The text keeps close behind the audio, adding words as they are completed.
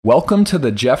Welcome to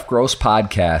the Jeff Gross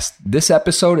Podcast. This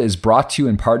episode is brought to you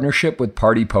in partnership with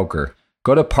Party Poker.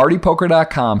 Go to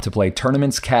partypoker.com to play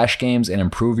tournaments, cash games, and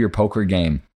improve your poker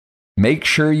game. Make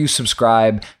sure you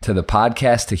subscribe to the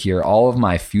podcast to hear all of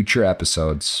my future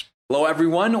episodes. Hello,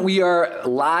 everyone. We are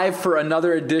live for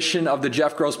another edition of the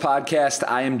Jeff Gross Podcast.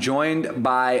 I am joined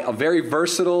by a very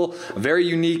versatile, very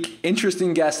unique,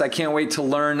 interesting guest. I can't wait to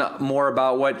learn more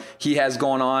about what he has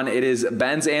going on. It is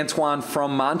Benz Antoine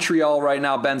from Montreal right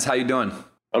now. Benz, how you doing?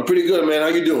 I'm pretty good, man. How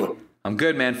you doing? I'm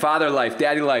good, man. Father life,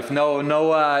 daddy life.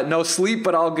 No sleep,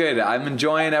 but all good. I'm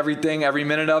enjoying everything, every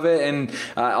minute of it, and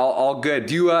all good.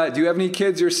 Do you have any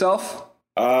kids yourself?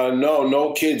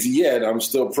 No kids yet. I'm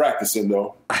still practicing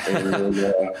though.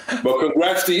 But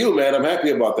congrats to you, man. I'm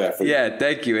happy about that for you. Yeah,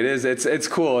 thank you. It is. It's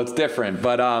cool. It's different.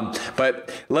 But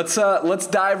let's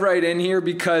dive right in here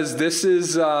because this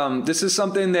is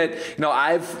something that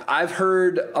I've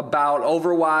heard about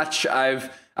Overwatch.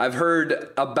 I've heard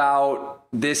about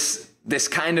this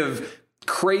kind of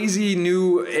crazy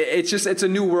new, it's a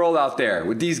new world out there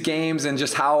with these games and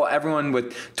just how everyone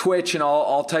with Twitch and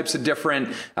all types of different,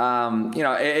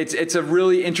 it's a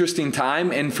really interesting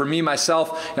time. And for me,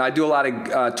 myself, I do a lot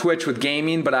of Twitch with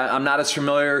gaming, but I'm not as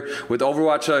familiar with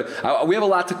Overwatch. We have a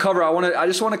lot to cover. I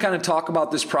just want to kind of talk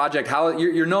about this project, how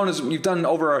you're known as, you've done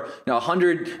over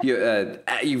 100,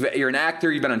 you're an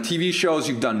actor, you've been on TV shows,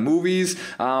 you've done movies,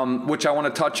 which I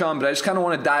want to touch on, but I just kind of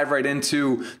want to dive right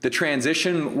into the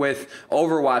transition with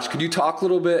Overwatch. Could you talk a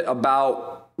little bit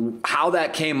about how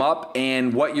that came up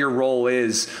and what your role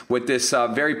is with this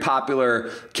very popular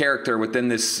character within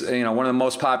this, one of the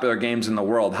most popular games in the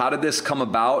world? How did this come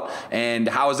about, and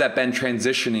how has that been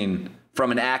transitioning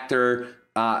from an actor,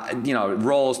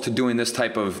 roles to doing this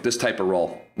type of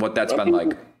role? What that's been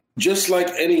like? Just like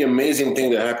any amazing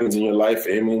thing that happens in your life,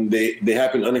 I mean, they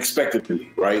happen unexpectedly,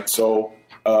 right? So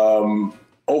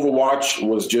Overwatch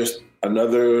was just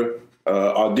another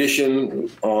audition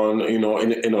on, in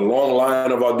a long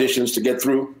line of auditions to get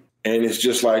through. And it's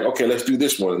just like, okay, let's do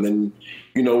this one. And then,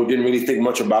 didn't really think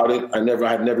much about it. I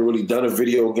had never really done a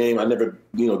video game. I never,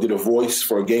 did a voice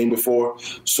for a game before.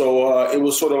 So it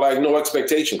was sort of like no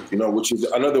expectation, which is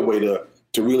another way to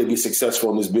really be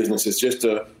successful in this business. It's just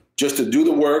to do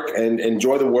the work and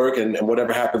enjoy the work, and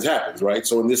whatever happens, right?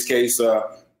 So in this case,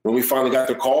 when we finally got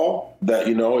the call that,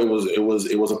 it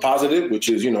was a positive, which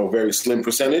is, very slim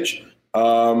percentage.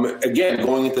 Again,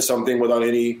 going into something without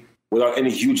any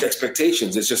huge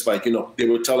expectations. It's just like, they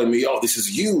were telling me, oh, this is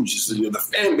huge. The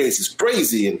fan base is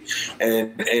crazy.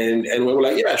 And we were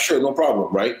like, yeah, sure. No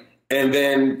problem. Right. And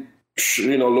then,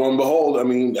 lo and behold, I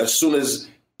mean, as soon as,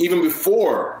 even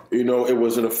before, it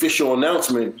was an official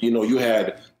announcement, you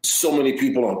had so many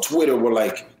people on Twitter were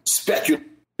like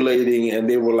speculating, and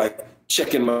they were like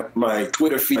checking my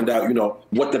Twitter feed and out,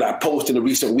 what did I post in the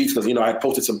recent weeks? Because, I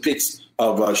posted some pics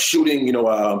of shooting,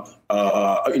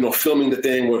 filming the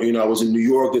thing where, I was in New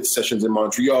York, did sessions in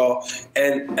Montreal,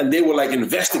 and they were like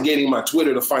investigating my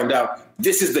Twitter to find out,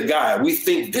 this is the guy. We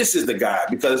think this is the guy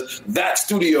because that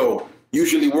studio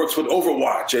usually works with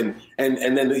Overwatch.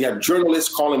 And then you have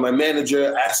journalists calling my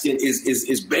manager asking,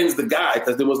 is Benz the guy?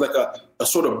 Because there was like a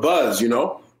sort of buzz,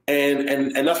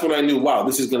 And that's when I knew, wow,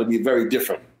 this is going to be very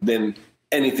different than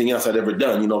anything else I'd ever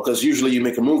done, because usually you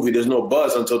make a movie, there's no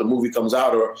buzz until the movie comes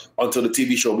out or until the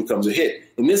TV show becomes a hit.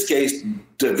 In this case,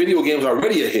 the video game's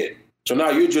already a hit. So now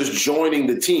you're just joining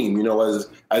the team,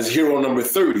 as hero number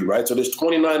 30, right? So there's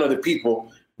 29 other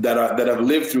people that have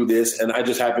lived through this, and I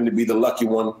just happen to be the lucky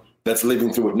one that's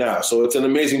living through it now. So it's an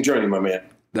amazing journey, my man.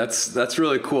 That's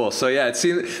really cool. So yeah,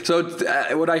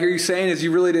 what I hear you saying is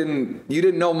you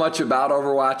didn't know much about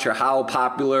Overwatch or how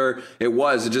popular it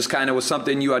was. It just kind of was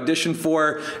something you auditioned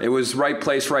for. It was right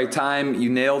place, right time. You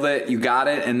nailed it. You got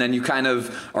it. And then you kind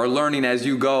of are learning as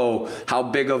you go how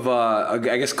big of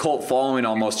a cult following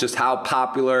almost, just how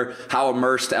popular, how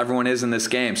immersed everyone is in this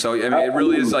game. So I mean, it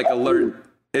really is like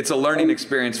it's a learning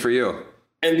experience for you.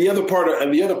 And the other part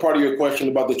of your question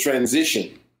about the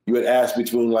transition, you had asked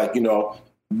between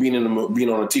being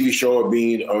on a TV show or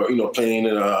playing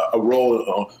in a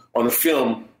role on a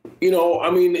film, I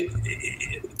mean,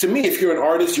 to me, if you're an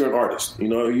artist, you're an artist.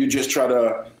 You just try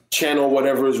to channel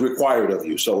whatever is required of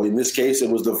you. So in this case, it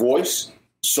was the voice.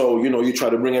 So, you try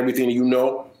to bring everything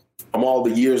from all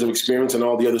the years of experience and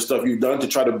all the other stuff you've done to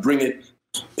try to bring it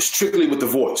strictly with the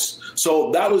voice.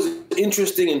 So that was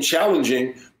interesting and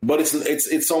challenging, but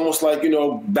it's almost like,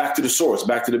 back to the source,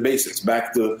 back to the basics,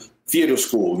 back to theater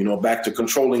school, back to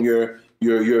controlling your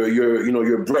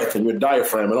breath and your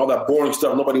diaphragm and all that boring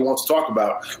stuff nobody wants to talk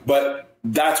about. But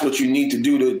that's what you need to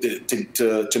do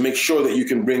to make sure that you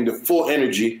can bring the full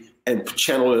energy and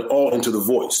channel it all into the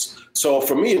voice. So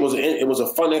for me, it was a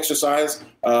fun exercise,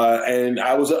 and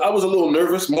I was a little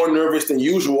nervous, more nervous than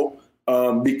usual,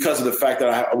 because of the fact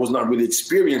that I was not really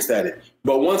experienced at it.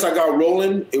 But once I got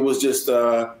rolling, it was just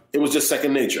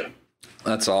second nature.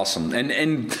 That's awesome.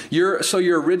 And your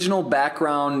original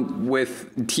background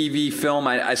with TV film,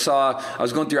 I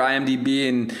was going through IMDb,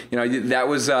 and that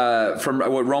was from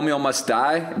what, Romeo Must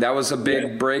Die. That was a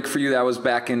big break for you. That was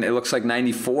back in, it looks like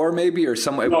 94 maybe, or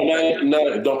somewhere.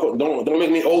 No, don't make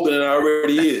me older than I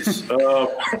already is. I'm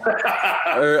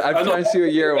trying to see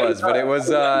what year it was, but it was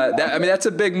that's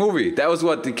a big movie. That was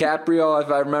what, DiCaprio, if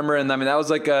I remember, and that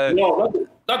was like a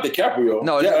not DiCaprio.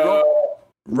 No, yeah,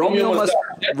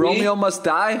 Romeo Must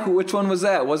Die. Which one was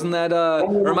that? Wasn't that?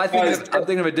 Or am I thinking? I'm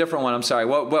thinking of a different one. I'm sorry.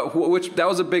 Which? That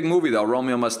was a big movie though.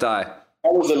 Romeo Must Die.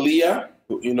 That was Aaliyah.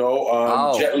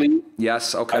 Jet Li.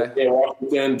 Yes. Okay.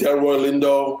 Washington, Delroy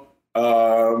Lindo.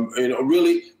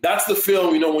 Really, that's the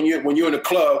film. When you're in a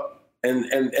club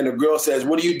and a girl says,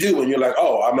 "What do you do?" and you're like,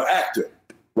 "Oh, I'm an actor,"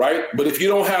 right? But if you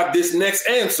don't have this next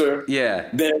answer,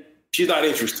 then she's not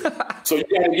interested. So you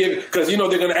got to give, because they're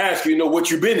going to ask you, what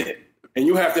you've been in. And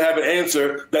you have to have an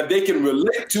answer that they can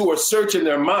relate to or search in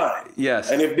their mind. Yes.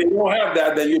 And if they don't have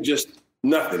that, then you're just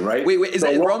nothing, right? Wait, is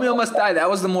that Romeo Must Die? That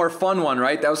was the more fun one,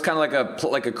 right? That was kind of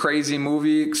like a crazy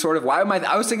movie, sort of. Why am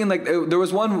I was thinking like there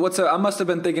was one. I must have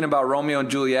been thinking about Romeo and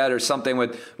Juliet or something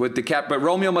with DiCaprio. But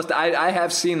Romeo Must Die. I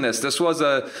have seen this. This was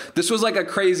like a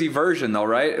crazy version, though,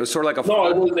 right? It was sort of like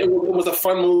it was a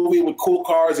fun movie with cool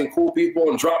cars and cool people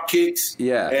and drop kicks.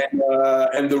 Yeah.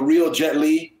 And the real Jet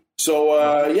Li. So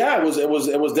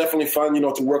it was definitely fun,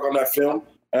 to work on that film.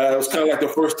 It was kind of like the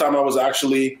first time I was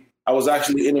actually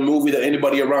in a movie that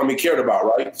anybody around me cared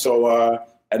about, right? So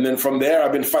and then from there,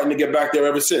 I've been fighting to get back there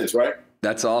ever since, right?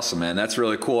 That's awesome, man. That's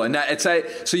really cool. And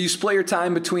so you split your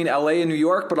time between LA and New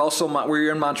York, but also where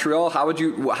you're in Montreal. How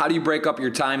do you break up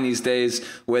your time these days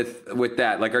with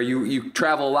that? Like, you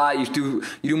travel a lot, you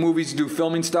do movies, you do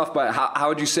filming stuff, but how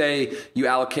would you say you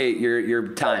allocate your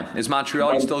time? Is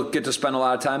Montreal, you still get to spend a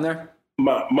lot of time there?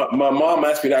 My mom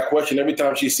asks me that question every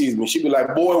time she sees me. She'd be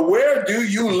like, "Boy, where do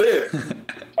you live?"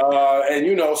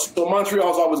 So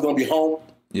Montreal's always going to be home.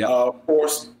 Yeah. Of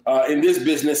course, in this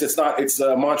business, it's not. It's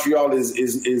Montreal is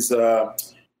the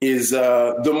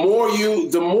more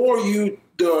you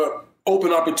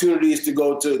open opportunities to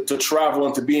go to travel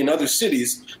and to be in other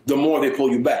cities, the more they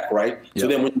pull you back, right? Yep. So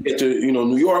then when you get to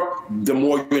New York, the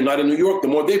more you're not in New York, the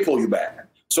more they pull you back.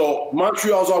 So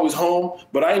Montreal's always home,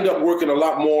 but I end up working a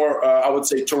lot more. I would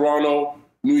say Toronto,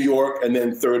 New York, and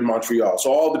then third Montreal.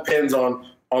 So all depends on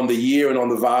the year and on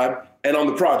the vibe. And on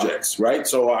the projects, right?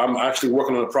 So I'm actually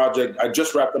working on a project. I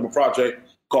just wrapped up a project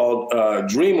called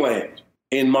Dreamland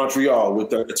in Montreal.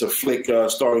 It's a flick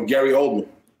starring Gary Oldman.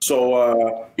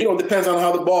 So, it depends on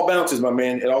how the ball bounces, my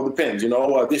man. It all depends.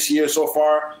 This year so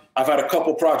far, I've had a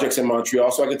couple projects in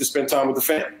Montreal, so I get to spend time with the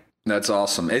fam. That's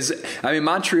awesome.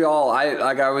 Montreal,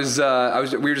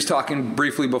 we were just talking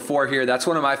briefly before here. That's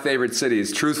one of my favorite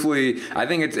cities. Truthfully, I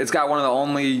think it's got one of the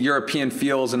only European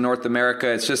feels in North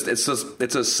America. It's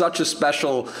such a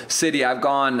special city.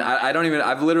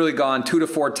 I've literally gone 2 to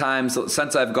 4 times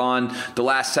since I've gone the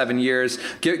last 7 years.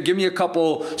 Give me a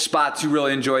couple spots you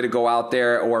really enjoy to go out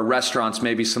there, or restaurants,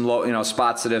 maybe some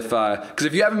spots that because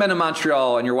if you haven't been to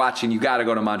Montreal and you're watching, you got to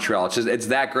go to Montreal. It's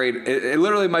that great. It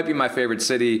literally might be my favorite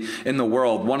city in the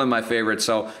world, one of my favorites.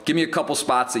 So give me a couple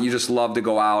spots that you just love to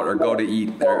go out or go to eat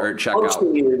or check out.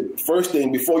 First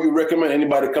thing, before you recommend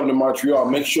anybody come to Montreal,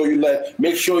 make sure you let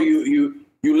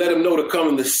them know to come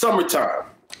in the summertime.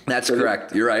 That's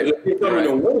correct. You're right. If you come in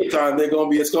the wintertime, it's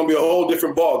going to be a whole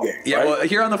different ball game. Yeah, right? Well,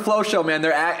 here on the Flow Show, man,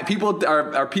 people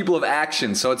are people of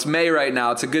action. So it's May right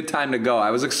now. It's a good time to go. I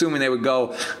was assuming they would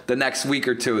go the next week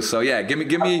or two. So yeah, give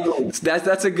me.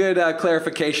 That's a good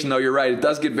clarification, though. You're right. It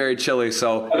does get very chilly.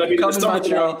 So come to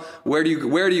Montreal. Where do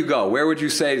you go? Where would you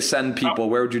say to send people?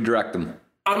 Where would you direct them?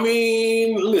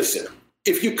 Listen.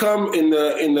 If you come in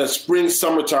the spring,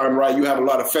 summertime, right? You have a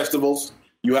lot of festivals.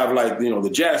 You have the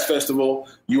Jazz Festival.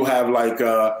 You have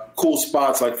cool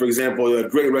spots, like, for example,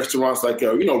 great restaurants like,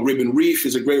 Ribbon Reef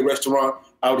is a great restaurant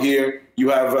out here. You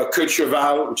have Coeur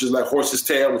Cheval, which is like Horse's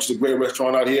Tail, which is a great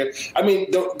restaurant out here.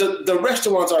 The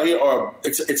restaurants out here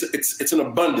it's an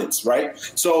abundance, right?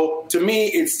 So to me,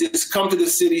 it's just come to the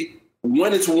city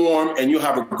when it's warm and you'll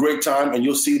have a great time and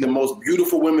you'll see the most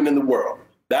beautiful women in the world.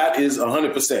 That is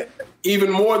 100%,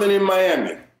 even more than in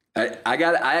Miami.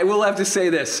 I will have to say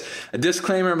this. A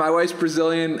disclaimer: my wife's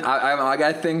Brazilian. I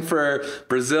got a thing for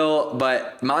Brazil,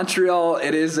 but Montreal.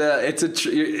 That's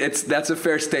a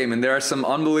fair statement. There are some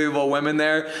unbelievable women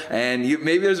there, and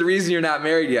maybe there's a reason you're not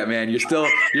married yet, man. You're still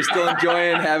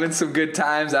enjoying having some good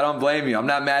times. I don't blame you. I'm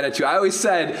not mad at you. I always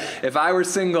said if I were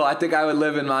single, I think I would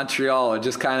live in Montreal and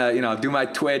just kind of do my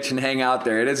Twitch and hang out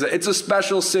there. It's a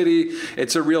special city.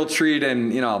 It's a real treat,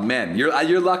 and man,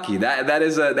 you're lucky. That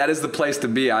is the place to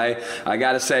be. I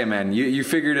gotta say, man, you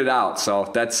figured it out.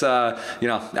 So that's I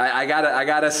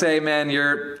gotta say, man,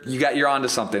 you're onto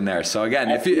something there. So again,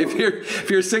 if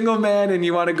you're a single man and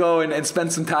you want to go and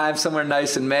spend some time somewhere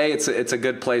nice in May, it's a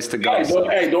good place to go.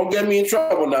 Hey, don't get me in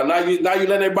trouble now. Now you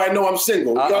let everybody know I'm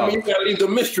single. You gotta leave the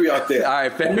mystery out there. All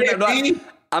right, fair enough.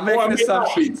 I'm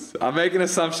making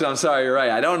assumptions. I'm sorry. You're right.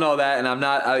 I don't know that, and I'm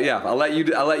not. I'll let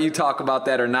you talk about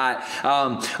that or not.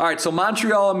 All right. So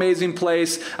Montreal, amazing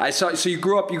place. I saw. So you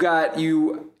grew up.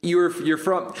 You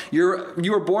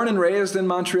were born and raised in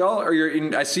Montreal, or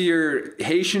I see your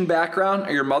Haitian background.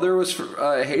 Or your mother was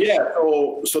Haitian. Yeah.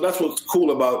 So that's what's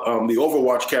cool about the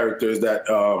Overwatch character is that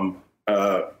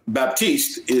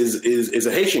Baptiste is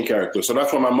a Haitian character. So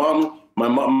that's why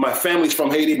my family's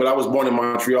from Haiti, but I was born in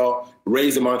Montreal.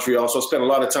 Raised in Montreal, so I spent a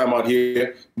lot of time out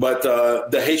here. But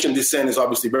the Haitian descent is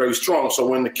obviously very strong. So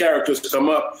when the characters come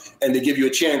up and they give you a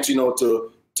chance,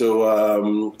 to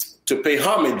pay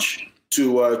homage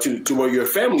to where your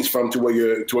family's from, to where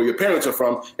your parents are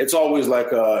from, it's always like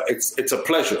it's a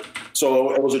pleasure.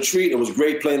 So it was a treat. It was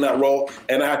great playing that role,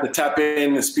 and I had to tap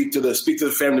in and speak to the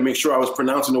family to make sure I was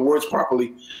pronouncing the words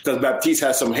properly, because Baptiste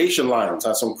has some Haitian lines,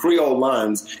 has some Creole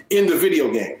lines in the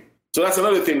video game. So that's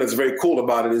another thing that's very cool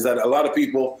about it, is that a lot of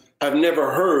people have never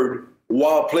heard,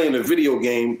 while playing a video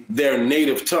game, their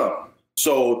native tongue.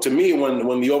 So to me, when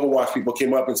the Overwatch people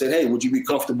came up and said, hey, would you be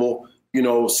comfortable,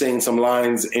 saying some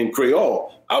lines in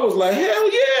Creole? I was like,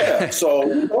 hell yeah.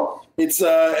 So it's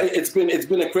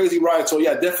been a crazy ride. So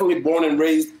yeah, definitely born and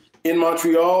raised in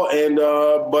Montreal, and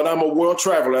but I'm a world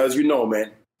traveler, as you know,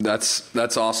 man.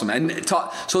 That's awesome. And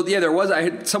I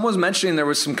heard someone was mentioning there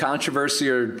was some controversy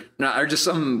or just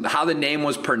how the name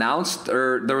was pronounced,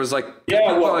 or there was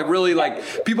people are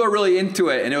really into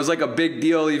it, and it was like a big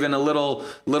deal, even a little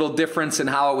difference in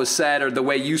how it was said or the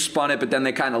way you spun it, but then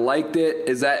they kind of liked it.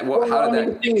 Is that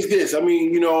The thing is this,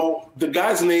 the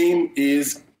guy's name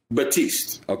is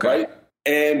Baptiste, okay,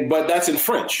 right? But that's in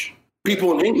French.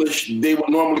 People in English, they would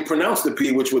normally pronounce the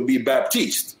P, which would be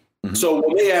Baptiste. Mm-hmm. So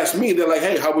when they asked me, they're like,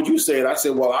 hey, how would you say it? I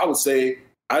said, well, I'd say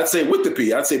with the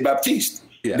P. I'd say Baptiste.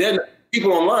 Yeah. Then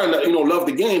people online that, love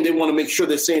the game, they want to make sure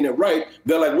they're saying it right.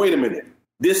 They're like, wait a minute.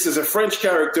 This is a French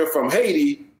character from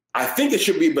Haiti. I think it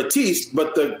should be Baptiste,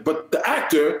 but the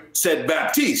actor said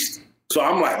Baptiste. So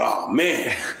I'm like, oh,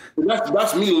 man.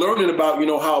 That's me learning about,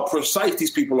 how precise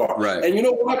these people are. Right. And you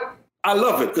know what? I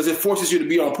love it because it forces you to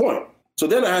be on point. So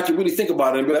then I had to really think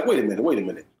about it and be like, wait a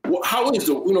minute. How is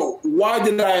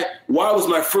why was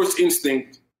my first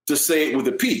instinct to say it with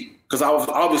a P? Because I was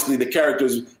obviously the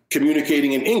characters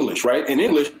communicating in English, right? In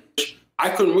English, I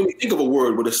couldn't really think of a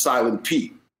word with a silent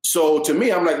P. So to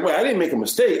me, I'm like, wait, I didn't make a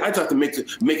mistake. I just have to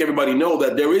make everybody know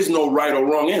that there is no right or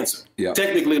wrong answer. Yeah.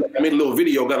 Technically, I made a little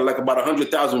video, got about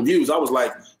 100,000 views. I was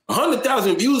like,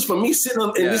 100,000 views for me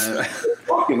sitting in this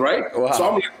talking, right? Wow. So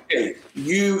I'm like, okay,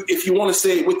 if you want to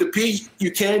say it with the P,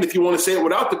 you can. If you want to say it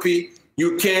without the P,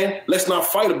 you can. Let's not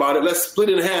fight about it. Let's split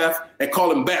it in half and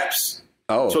call him Baps.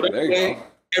 Oh, so that way,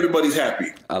 everybody's happy.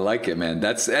 I like it, man.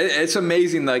 It's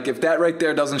amazing. Like, if that right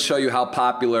there doesn't show you how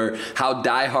popular, how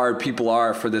diehard people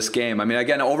are for this game. I mean,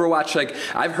 again, Overwatch,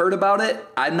 I've heard about it.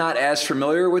 I'm not as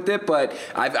familiar with it, but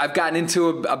I've gotten into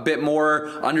a bit more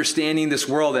understanding this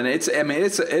world, and it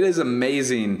is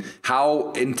amazing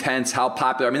how intense, how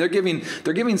popular. I mean,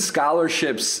 they're giving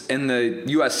scholarships in the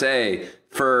USA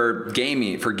for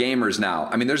gamers now.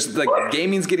 I mean, there's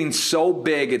gaming's getting so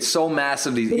big, it's so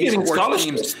massive. These esports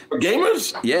teams for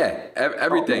gamers,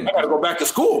 everything. I gotta go back to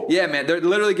school. Yeah, man, they're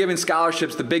literally giving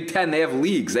scholarships. The Big Ten, they have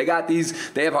leagues. They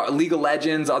have League of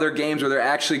Legends, other games where they're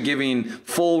actually giving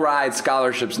full ride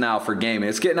scholarships now for gaming.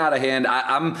 It's getting out of hand.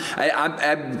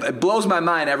 It blows my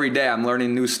mind every day. I'm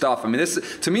learning new stuff. I mean, this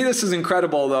is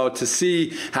incredible though, to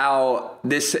see how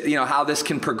this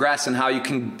can progress and how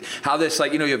this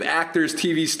you have actors,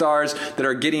 TV stars that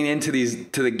are getting into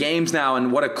the games now,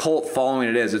 and what a cult following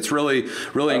it is. It's really,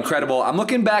 really incredible. I'm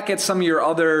looking back at some of your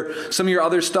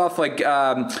other stuff,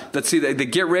 let's see, the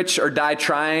Get Rich or Die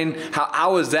Trying.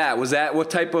 How was that?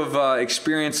 What type of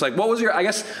experience? What was your? I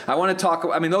guess I want to talk.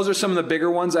 I mean, those are some of the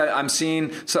bigger ones I'm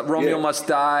seeing. Romeo Must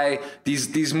Die.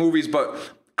 These movies, but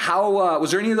how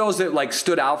was there any of those that like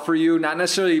stood out for you? Not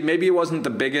necessarily, maybe it wasn't the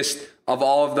biggest of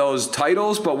all of those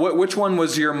titles, but which one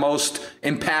was your most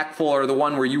impactful, or the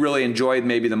one where you really enjoyed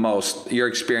maybe the most your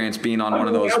experience being on one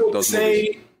of those movies?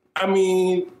 I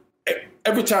mean,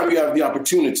 every time you have the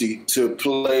opportunity to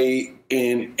play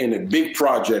in a big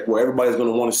project where everybody's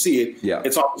going to want to see it,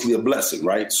 it's obviously a blessing,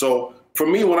 right? So for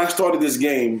me, when I started this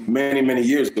game many, many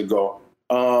years ago,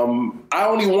 I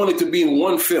only wanted to be in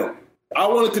one film. I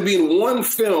wanted to be in one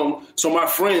film so my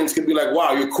friends could be like,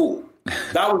 wow, you're cool.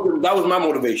 That was my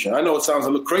motivation. I know it sounds a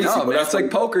little crazy, but that's like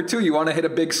poker too. You want to hit a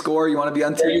big score. You want to be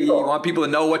on TV. You want people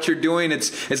to know what you're doing.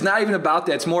 It's not even about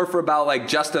that. It's more about like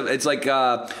justifying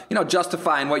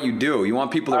what you do. You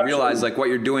want people to realize like what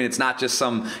you're doing. It's not just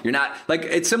you're not like,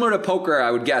 it's similar to poker,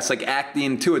 I would guess, like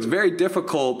acting too. It's very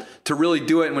difficult to really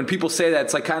do it. And when people say that,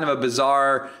 it's like kind of a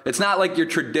bizarre, it's not like your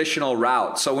traditional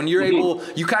route. So when you're able,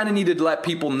 you kind of needed to let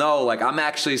people know, like, I'm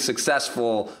actually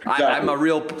successful. Exactly. I'm a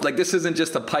real, like, this isn't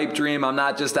just a pipe dream. I'm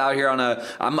not just out here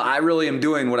I really am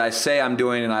doing what I say I'm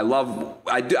doing, and I love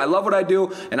what I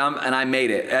do, and I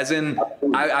made it. As in,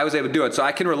 I was able to do it, so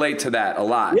I can relate to that a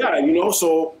lot. Yeah,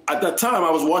 so at that time I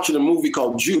was watching a movie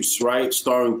called Juice, right,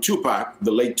 starring Tupac,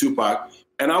 the late Tupac,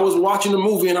 and I was watching the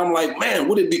movie, and I'm like, man,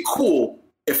 would it be cool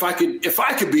if I could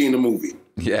be in the movie?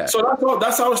 Yeah. So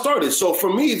that's how it started. So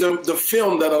for me, the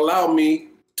film that allowed me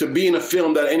to be in a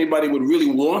film that anybody would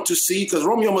really want to see, because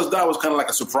Romeo Must Die was kind of like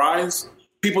a surprise.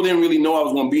 People didn't really know I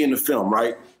was going to be in the film,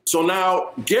 right? So now,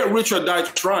 Get Rich or Die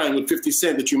Trying with 50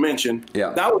 Cent that you mentioned,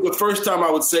 that was the first time I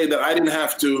would say that I didn't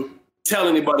have to tell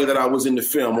anybody that I was in the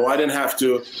film, or I didn't have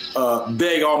to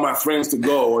beg all my friends to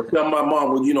go, or tell my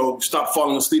mom would, stop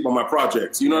falling asleep on my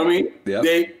projects. You know what I mean? Yep.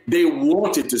 They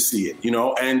wanted to see it,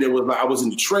 and I was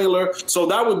in the trailer. So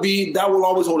that will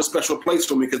always hold a special place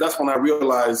for me, because that's when I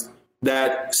realized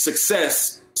that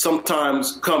success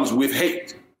sometimes comes with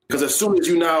hate. Because as soon as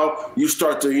you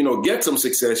start to, get some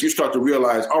success, you start to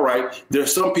realize, all right,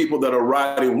 there's some people that are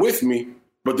riding with me,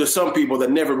 but there's some people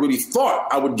that never really thought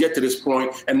I would get to this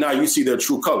point, and now you see their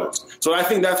true colors. So I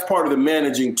think that's part of the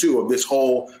managing, too, of this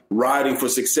whole riding for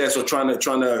success or trying to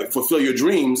fulfill your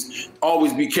dreams.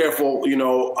 Always be careful,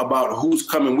 about who's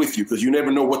coming with you, because you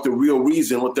never know what the real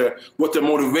reason, what their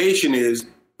motivation is,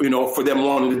 for them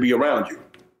wanting to be around you.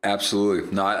 Absolutely.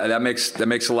 No, that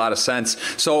makes a lot of sense.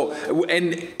 So,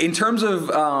 and in terms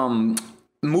of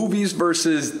movies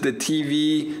versus the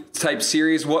TV type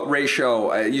series, what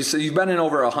ratio? You say you've been in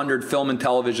over 100 film and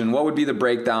television. What would be the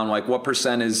breakdown? Like, what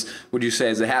percent would you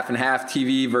say is it half and half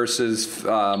TV versus? In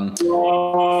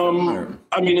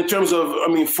terms of,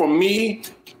 for me,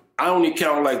 I only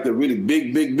count like the really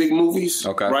big movies.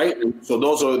 Okay. Right. So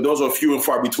those are few and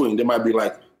far between. There might be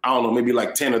like, I don't know, maybe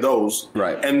like 10 of those.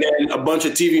 Right. And then a bunch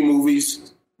of TV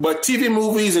movies. But TV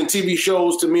movies and TV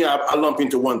shows, to me, I lump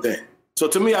into one thing. So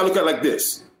to me, I look at it like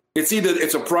this. It's either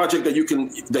it's a project that you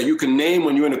can name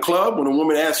when you're in a club, when a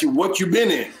woman asks you what you've been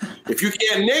in. If you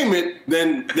can't name it,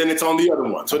 then it's on the other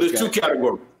one. So there's two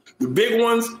categories, the big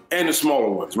ones and the smaller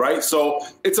ones, right? So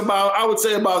it's I would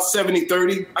say about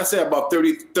 70-30. I say about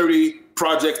 30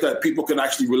 projects that people can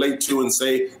actually relate to and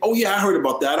say, oh, yeah, I heard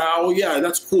about that. Oh, yeah,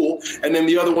 that's cool. And then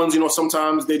the other ones,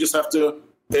 sometimes they just have to,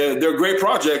 they're great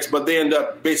projects, but they end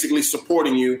up basically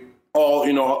supporting you all,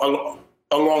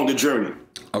 along the journey.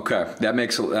 Okay, that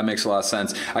makes a lot of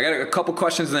sense. I got a couple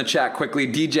questions in the chat quickly.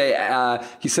 DJ,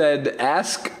 he said,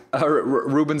 ask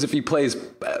Rubens if he plays.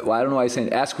 Well, I don't know why he's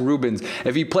saying. Ask Rubens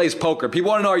if he plays poker. People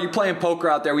want to know: are you playing poker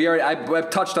out there? I've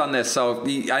touched on this, so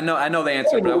I know the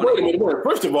answer. Wait a minute.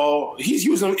 First of all, if he's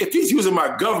using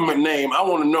my government name, I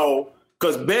want to know,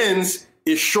 because Benz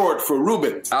is short for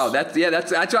Rubens. Oh,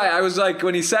 that's why I was like,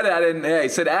 when he said it, he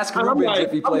said, ask Rubens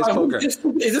if he plays poker.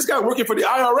 Is this guy working for the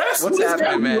IRS? What's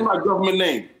happening, man? My government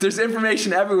name. There's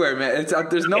information everywhere, man.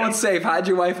 There's no one safe. Hide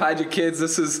your wife, hide your kids.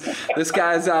 This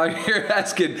guy's out here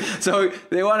asking. So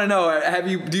they want to know,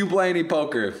 do you play any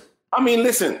poker?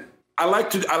 Listen, I like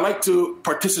to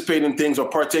participate in things or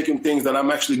partake in things that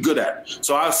I'm actually good at.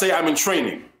 So I'll say I'm in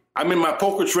training. I'm in my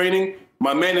poker training.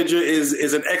 My manager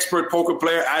is an expert poker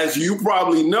player, as you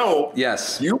probably know.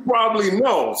 Yes. You probably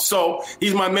know. So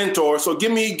he's my mentor. So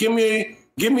give me a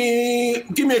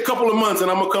couple of months and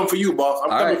I'm gonna come for you, boss.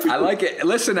 I like it.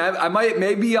 Listen, I might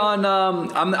maybe on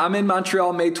I'm in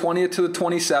Montreal May 20th to the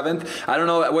 27th. I don't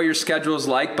know what your schedule is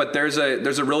like, but there's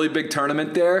a really big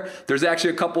tournament there. There's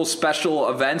actually a couple special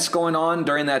events going on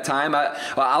during that time.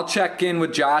 I'll check in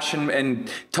with Josh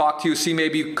and talk to you. See,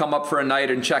 maybe you come up for a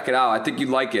night and check it out. I think you'd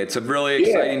like it. It's a really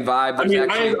exciting vibe.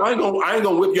 I ain't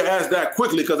gonna whip your ass that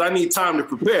quickly because I need time to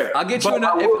prepare. I'll get you.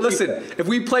 If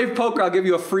we play poker, I'll give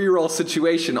you a free roll situation.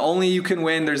 situation. Only you can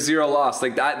win. There's 0 loss.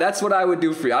 Like that's what I would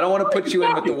do for you. I don't want to put you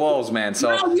in with the Wolves, man.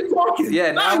 So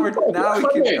yeah, now we can.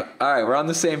 All right, we're on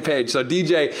the same page. So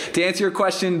DJ, to answer your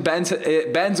question,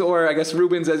 Ben's or I guess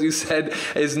Ruben's, as you said,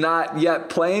 is not yet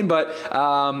playing, but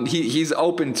he's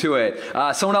open to it.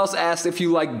 Someone else asked if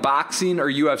you like boxing or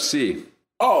UFC.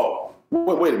 Oh,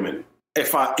 wait a minute.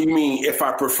 If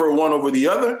I prefer one over the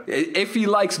other? If he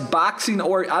likes boxing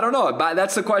or, I don't know,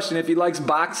 that's the question. If he likes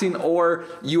boxing or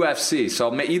UFC.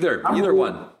 So either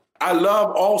one. I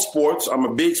love all sports. I'm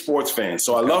a big sports fan.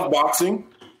 So I love boxing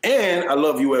and I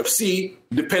love UFC,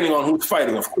 depending on who's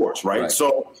fighting, of course, right?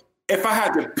 So if I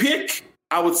had to pick,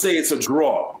 I would say it's a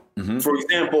draw. Mm-hmm. For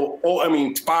example,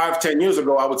 5-10 years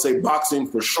ago, I would say boxing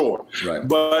for sure. Right.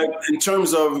 But in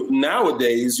terms of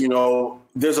nowadays,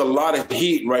 there's a lot of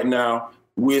heat right now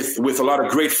with a lot of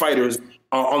great fighters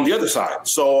on the other side.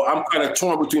 So I'm kind of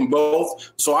torn between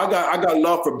both. So I got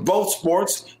love for both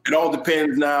sports. It all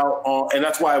depends now on, and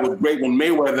that's why it was great when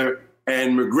Mayweather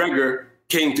and McGregor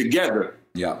came together.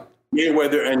 Yeah.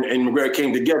 Mayweather and McGregor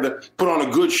came together, put on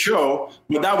a good show,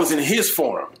 but that was in his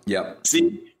forum. Yeah.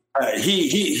 See,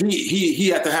 he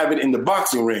had to have it in the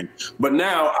boxing ring. But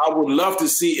now I would love to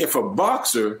see if a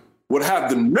boxer would have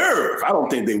the nerve. I don't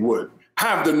think they would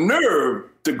have the nerve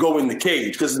to go in the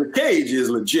cage, because the cage is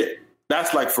legit.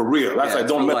 That's like for real. That's like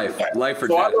don't mess with that. Life or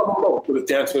death. So I love both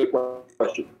to answer the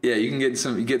question. Yeah, you can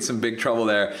get some big trouble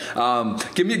there.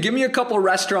 Give me a couple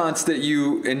restaurants that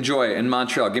you enjoy in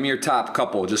Montreal. Give me your top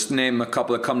couple. Just name a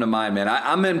couple that come to mind, man.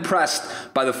 I'm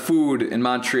impressed by the food in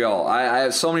Montreal. I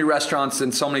have so many restaurants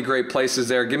and so many great places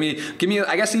there. Give me.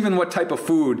 I guess even what type of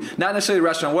food, not necessarily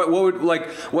restaurant.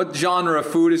 What genre of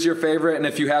food is your favorite? And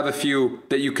if you have a few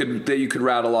that you could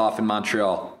rattle off in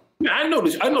Montreal. Yeah, I know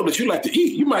that you like to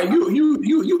eat.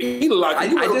 You eat a lot.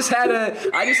 I just had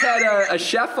a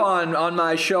chef on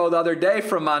my show the other day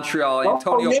from Montreal,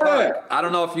 Antonio Park. I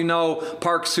don't know if you know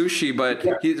Park Sushi, but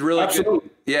he's really good.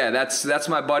 Yeah, that's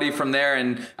my buddy from there,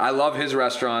 and I love his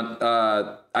restaurant.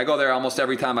 I go there almost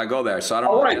every time I go there. So I don't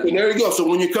know. All right, then there you go. So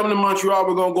when you come to Montreal,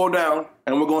 we're gonna go down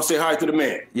and we're gonna say hi to the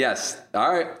man. Yes.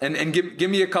 All right. And give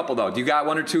me a couple though. Do you got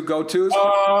one or two go-tos?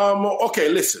 Okay,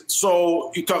 listen.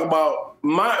 So you talk about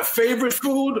my favorite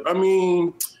food. I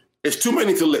mean, it's too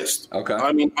many to list. Okay.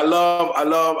 I mean, I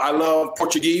love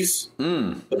Portuguese.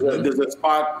 There's a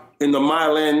spot in the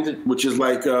Mile End, which is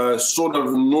like sort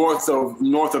of north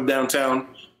of downtown,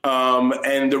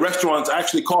 and the restaurant's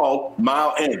actually called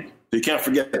Mile End. You can't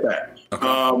forget that.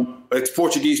 Okay. It's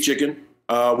Portuguese chicken,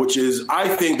 which is, I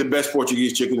think, the best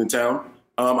Portuguese chicken in town.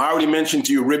 I already mentioned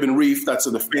to you Rib and Reef. That's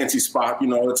the fancy spot.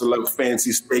 It's a little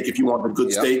fancy steak if you want a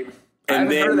good steak. And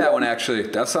I haven't heard of that one actually.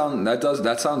 That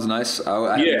sounds nice.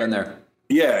 I haven't been there.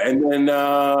 Yeah, and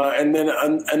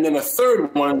then a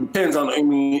third one depends on. I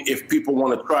mean, if people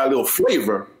want to try a little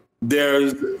flavor,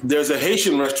 there's a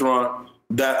Haitian restaurant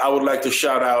that I would like to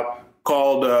shout out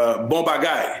called Bon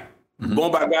Bagay. Mm-hmm.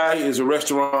 Bon Bagay is a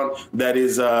restaurant that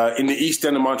is in the east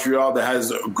end of Montreal that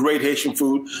has great Haitian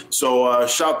food. So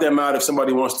shout them out if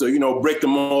somebody wants to, break the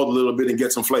mold a little bit and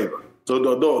get some flavor. So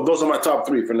those are my top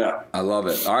 3 for now. I love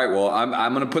it. All right, well,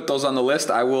 I'm going to put those on the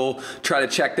list. I will try to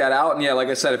check that out. And yeah, like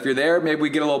I said, if you're there, maybe we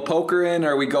get a little poker in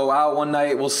or we go out one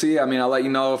night. We'll see. I mean, I'll let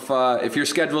you know if your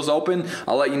schedule's open.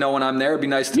 I'll let you know when I'm there. It'd be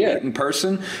nice to meet in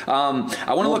person.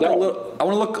 I want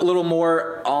to look a little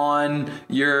more on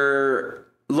your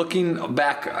looking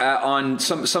back on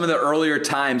some of the earlier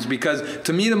times, because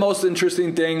to me the most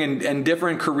interesting thing in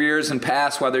different careers and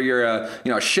past, whether you're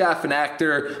a chef, an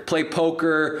actor, play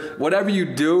poker, whatever you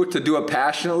do, to do it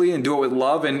passionately and do it with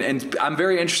love, and I'm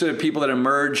very interested in people that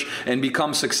emerge and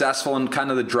become successful and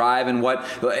kind of the drive and what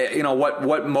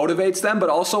motivates them, but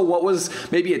also what was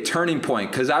maybe a turning point,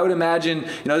 because I would imagine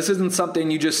this isn't something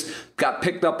you just got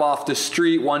picked up off the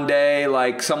street one day,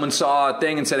 like someone saw a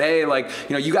thing and said, hey,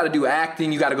 you got to do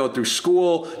acting, you got to go through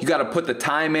school, you got to put the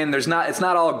time in. It's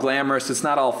not all glamorous, it's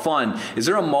not all fun. Is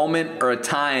there a moment or a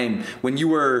time when you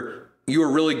were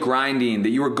really grinding, that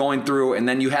you were going through, and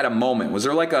then you had a moment? Was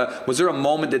there a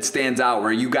moment that stands out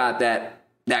where you got that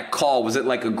call? Was it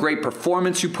like a great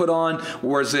performance you put on?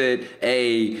 Was it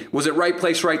right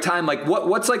place, right time? Like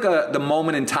what's like the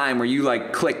moment in time where you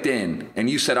like clicked in and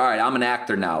you said, all right, I'm an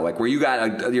actor now, like where you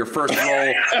got your first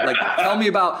role? Like tell me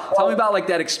about like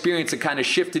that experience that kind of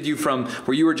shifted you from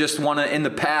where you were just one in the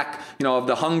pack, of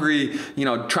the hungry,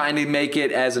 trying to make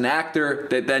it as an actor,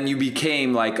 that then you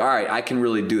became like, all right, I can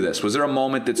really do this. Was there a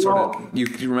moment that sort of you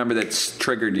remember that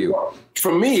triggered you?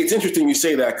 For me, it's interesting you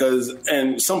say that,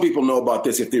 and some people know about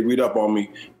this if they read up on me.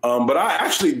 But I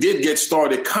actually did get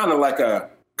started kind of like a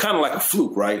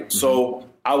fluke, right? Mm-hmm. So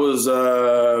I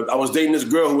was dating this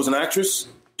girl who was an actress.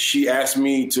 she asked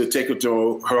me to take her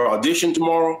to her audition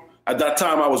tomorrow. At that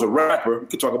time, I was a rapper. We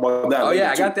could talk about that. Oh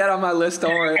yeah, I got that on my list.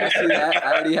 Don't worry, I see that.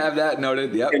 I already have that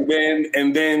noted. Yep.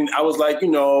 And then I was like,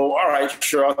 all right,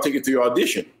 sure, I'll take it to your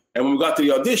audition. And when we got to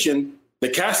the audition, the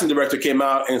casting director came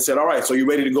out and said, all right, so you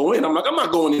ready to go in? I'm like, I'm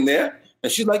not going in there.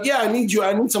 And she's like, yeah, I need you.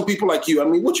 I need some people like you. I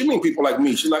mean, what you mean people like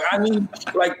me? She's like, I need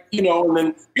and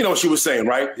then, she was saying,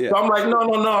 right? Yeah. So I'm like, no,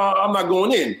 I'm not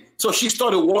going in. So she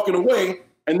started walking away.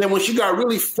 And then when she got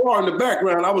really far in the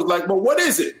background, I was like, well, what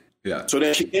is it? Yeah. So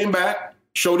then she came back,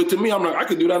 showed it to me. I'm like, I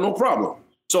could do that, no problem.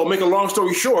 So make a long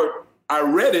story short, I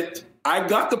read it. I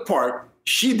got the part.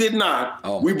 She did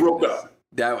not. We broke up.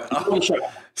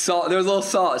 So there was a little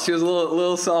salt. She was a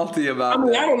little salty about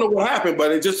it. I don't know what happened,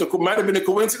 but it just might have been a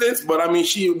coincidence. But I mean,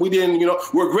 we didn't,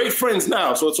 we're great friends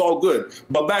now, so it's all good.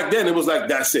 But back then it was like,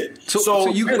 that's it. So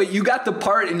you got the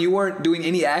part and you weren't doing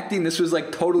any acting? This was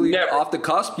like totally off the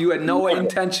cusp? You had no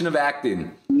intention of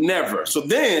acting? Never. So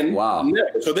then,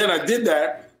 So then I did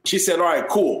that. She said, all right,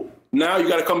 cool. Now you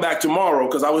got to come back tomorrow,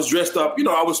 because I was dressed up.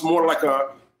 I was more like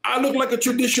I look like a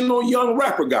traditional young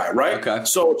rapper guy, right? Okay.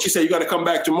 So she said, you got to come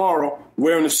back tomorrow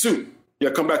wearing a suit. Yeah,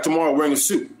 come back tomorrow wearing a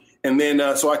suit. And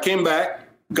then, so I came back,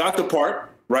 got the part,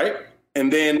 right?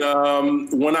 And then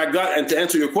when I got, and to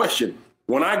answer your question,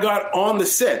 when I got on the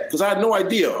set, because I had no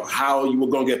idea how you were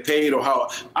going to get paid or how,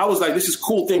 I was like, this is a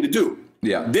cool thing to do.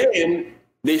 Yeah. Then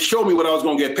they showed me what I was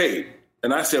going to get paid.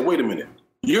 And I said, wait a minute,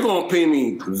 you're going to pay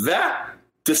me that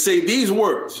to say these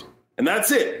words, and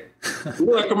that's it.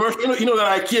 That commercial,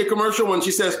 that IKEA commercial when she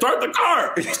says, start the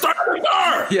car.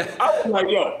 Yeah. I was like,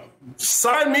 yo,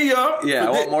 sign me up. Yeah,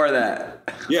 I want more of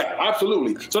that. Yeah,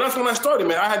 absolutely. So that's when I started,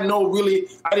 man. I didn't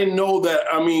know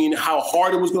that, how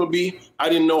hard it was going to be. I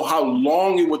didn't know how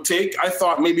long it would take. I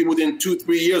thought maybe within 2-3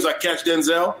 years I'd catch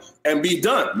Denzel and be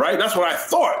done, right? That's what I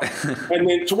thought. And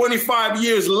then 25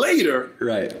 years later,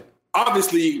 right,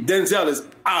 obviously Denzel is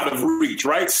out of reach,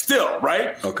 right? Still,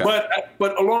 right? Okay.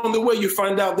 But along the way, you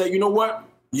find out that,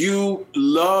 you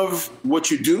love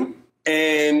what you do.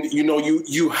 And,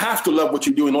 you have to love what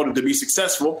you do in order to be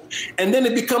successful. And then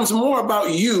it becomes more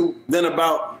about you than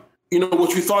about,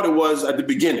 what you thought it was at the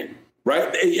beginning, right?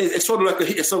 It's sort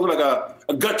of like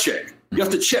a gut check. You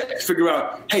have to figure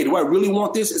out, hey, do I really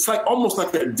want this? It's like almost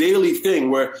like a daily thing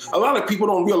where a lot of people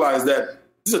don't realize that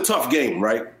this is a tough game,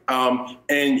 right?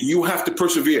 And you have to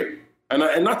persevere.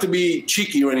 And not to be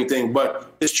cheeky or anything,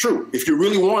 but it's true. If you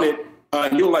really want it,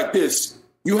 and you're like this,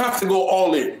 you have to go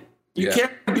all in. You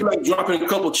can't be like dropping a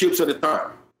couple chips at a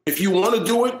time. If you want to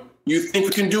do it, you think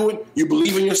you can do it, you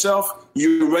believe in yourself,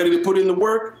 you're ready to put in the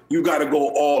work, you got to go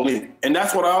all in. And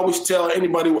that's what I always tell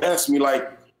anybody who asks me, like,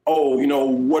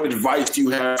 what advice do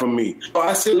you have for me? So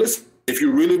I say, listen, if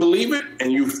you really believe it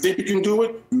and you think you can do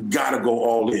it, you got to go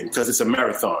all in, because it's a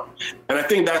marathon. And I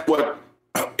think that's what,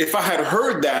 if I had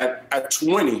heard that at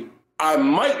 20, I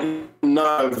might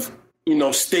not have,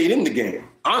 stayed in the game.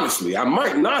 Honestly, I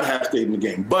might not have stayed in the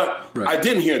game, but I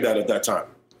didn't hear that at that time.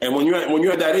 And when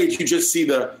you're at that age, you just see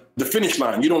the finish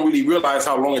line. You don't really realize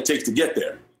how long it takes to get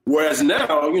there. Whereas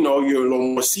now, you're a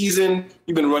little more seasoned.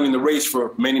 You've been running the race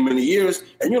for many, many years.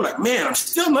 And you're like, man, I'm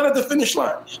still not at the finish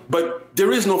line. But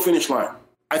there is no finish line.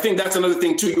 I think that's another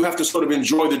thing, too. You have to sort of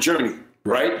enjoy the journey,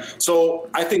 right? So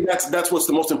I think that's what's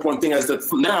the most important thing, is that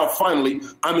now, finally,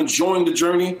 I'm enjoying the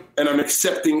journey and I'm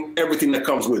accepting everything that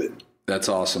comes with it. That's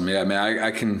awesome. Yeah,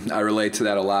 man, I relate to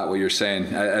that a lot, what you're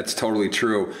saying. That's totally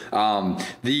true.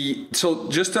 So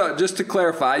just to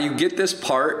clarify, you get this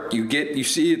part, you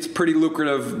see it's pretty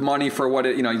lucrative money for what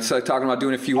it, you start talking about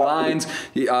doing a few lines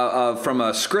from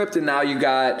a script, and now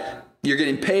you're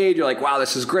getting paid. You're like, wow,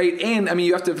 this is great. And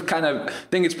you have to kind of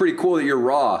think it's pretty cool that you're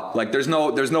raw. Like there's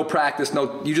no practice.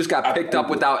 You just got picked up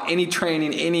without any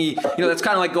training, that's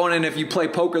kind of like going in, if you play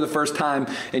poker the first time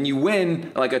and you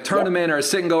win like a tournament or a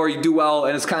sit and go, or you do well.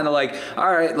 And it's kind of like,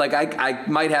 all right, like I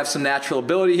might have some natural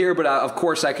ability here, but of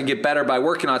course I can get better by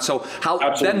working on it. So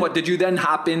what did you then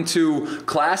hop into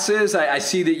classes? I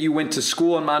see that you went to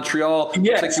school in Montreal.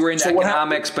 Yes. It's like you were in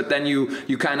economics, but then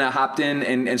you kind of hopped in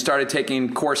and started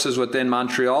taking courses within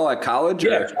Montreal at college?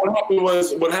 Yeah.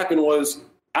 What happened was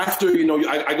after,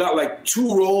 I got like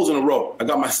 2 roles in a row. I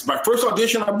got my first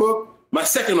audition I booked, my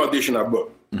second audition I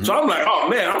booked. Mm-hmm. So I'm like, oh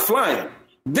man, I'm flying.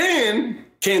 Then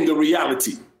came the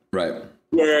reality. Right.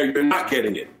 Where you're not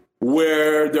getting it.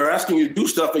 Where they're asking you to do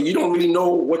stuff and you don't really know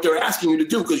what they're asking you to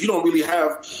do, because you don't really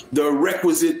have the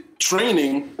requisite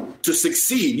training to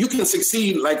succeed. You can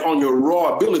succeed like on your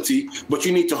raw ability, but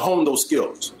you need to hone those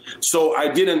skills. So I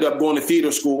did end up going to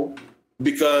theater school,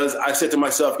 because I said to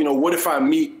myself, what if I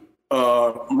meet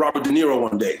Robert De Niro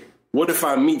one day? What if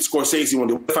I meet Scorsese one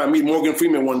day? What if I meet Morgan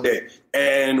Freeman one day?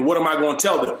 And what am I going to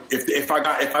tell them if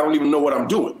I don't even know what I'm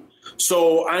doing?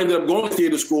 So I ended up going to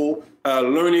theater school,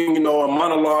 learning, a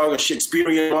monologue, a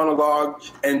Shakespearean monologue,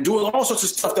 and doing all sorts of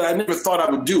stuff that I never thought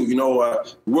I would do,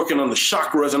 working on the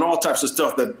chakras and all types of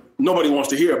stuff that nobody wants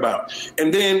to hear about.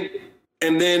 And then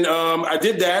I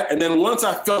did that. And then once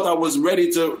I felt I was ready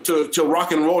to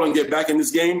rock and roll and get back in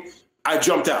this game, I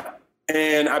jumped out.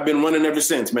 And I've been running ever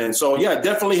since, man. So, yeah,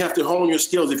 definitely have to hone your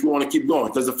skills if you want to keep going.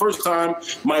 Because the first time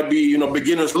might be,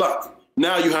 beginner's luck.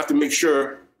 Now you have to make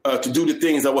sure to do the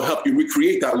things that will help you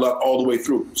recreate that luck all the way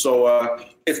through. So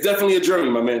it's definitely a journey,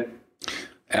 my man.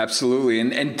 Absolutely.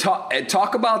 And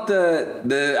talk about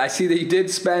the I see that you did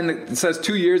spend, it says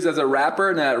 2 years as a rapper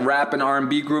in that rap and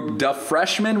R&B group Da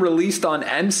Freshman, released on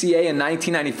MCA in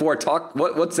 1994.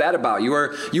 What's that about? You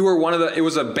were one of the, it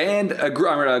was a band, a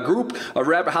group, a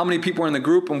rap. How many people were in the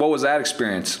group, and what was that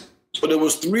experience? So there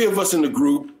was 3 of us in the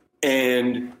group,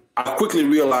 and I quickly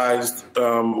realized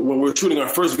when we were shooting our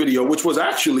first video, which was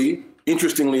actually,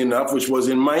 interestingly enough, which was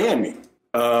in Miami.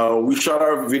 We shot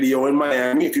our video in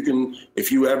Miami.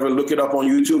 If you ever look it up on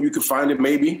YouTube, you can find it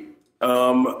maybe.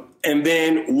 And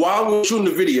then while we were shooting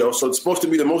the video, so it's supposed to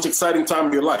be the most exciting time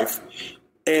of your life,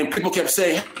 and people kept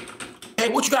saying, "Hey,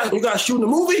 what you guys shooting a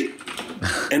movie?"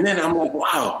 And then I'm like,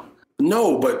 wow,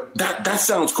 no, but that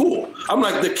sounds cool. I'm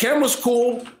like, the camera's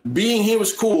cool, being here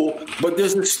is cool, but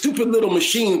there's this stupid little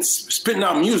machine spitting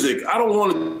out music. I don't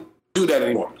want to do that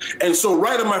anymore. And so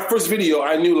right in my first video,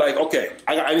 I knew, like, okay,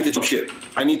 I need to jump ship.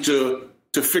 I need to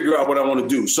figure out what I want to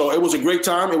do. So it was a great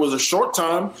time. It was a short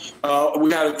time.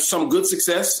 We had some good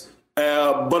success,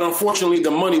 but unfortunately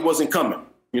the money wasn't coming.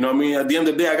 You know what I mean? At the end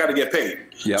of the day, I got to get paid.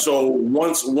 Yep. So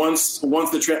once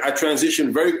I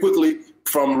transitioned very quickly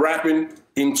from rapping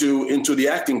into the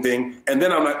acting thing. And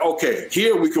then I'm like, okay,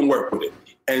 here we can work with it.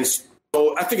 And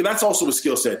so I think that's also a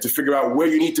skill set, to figure out where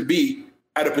you need to be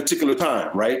at a particular time,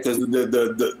 right? Because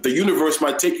the universe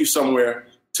might take you somewhere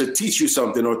to teach you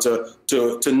something, or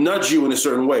to nudge you in a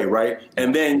certain way, right?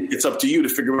 And then it's up to you to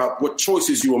figure out what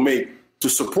choices you will make to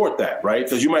support that, right?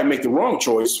 Because you might make the wrong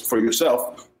choice for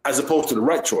yourself as opposed to the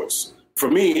right choice. For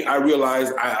me, I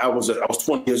realized I was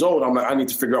 20 years old. I'm like, I need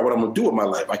to figure out what I'm going to do with my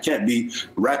life. I can't be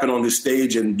rapping on this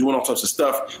stage and doing all sorts of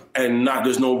stuff and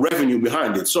there's no revenue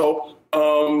behind it. So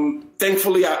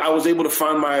thankfully, I was able to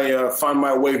find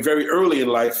my way very early in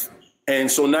life.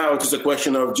 And so now it's just a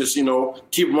question of just,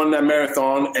 keep running that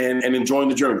marathon and enjoying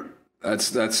the journey.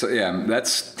 That's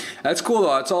cool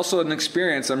though. It's also an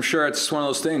experience. I'm sure it's one of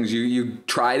those things. You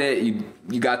tried it.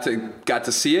 You got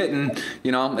to see it, and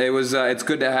it was. It's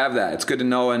good to have that. It's good to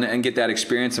know and get that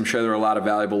experience. I'm sure there were a lot of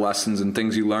valuable lessons and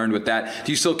things you learned with that.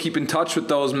 Do you still keep in touch with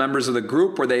those members of the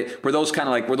group? Were those kind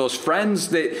of like, were those friends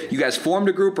that you guys formed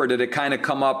a group, or did it kind of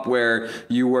come up where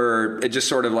it just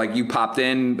sort of like you popped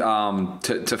in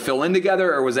to fill in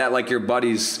together, or was that like your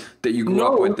buddies that you grew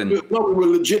up with? No, we were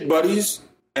legit buddies.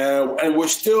 And we're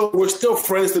still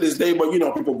friends to this day, but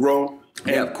people grow.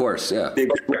 Yeah, of course, yeah.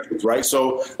 Right.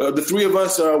 So the 3 of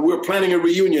us, we're planning a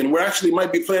reunion. We actually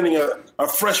might be planning a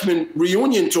freshman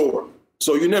reunion tour.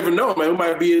 So you never know, man. We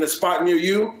might be in a spot near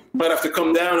you. You might have to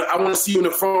come down. I want to see you in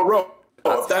the front row.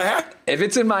 If that happens, if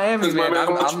it's in Miami, man, I'm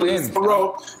in. Front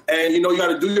row, and you got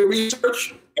to do your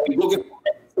research and go get.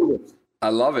 I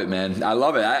love it, man. I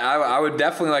love it. I would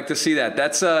definitely like to see that.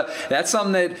 That's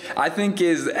something that I think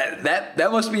is that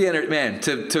must be man,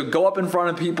 to go up in front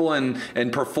of people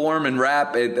and perform and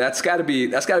rap. That's got to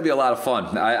be a lot of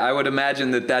fun. I would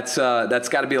imagine that's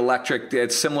got to be electric.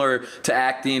 It's similar to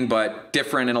acting, but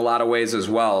different in a lot of ways as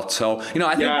well. So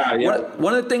I think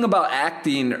one of the thing about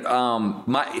acting,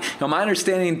 my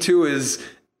understanding too is.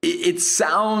 It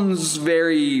sounds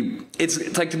very.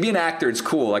 It's like, to be an actor. It's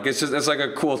cool. Like it's like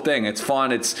a cool thing. It's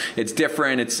fun. It's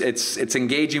different. It's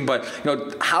engaging. But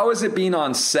how is it being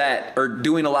on set or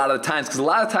doing a lot of the times? Because a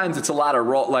lot of times it's a lot of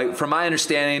role. Like from my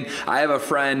understanding, I have a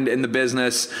friend in the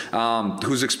business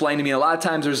who's explained to me a lot of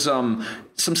times there's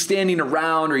some standing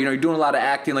around, or you're doing a lot of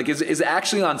acting. Like is it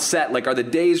actually on set? Like are the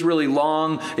days really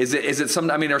long? Is it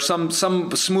some? I mean, are some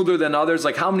smoother than others?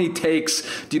 Like how many takes?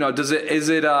 Is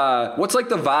it what's like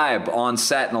the vibe on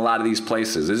set in a lot of these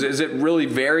places? Is it really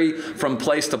vary from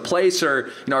place to place,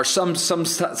 or are sometimes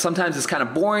it's kind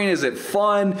of boring? Is it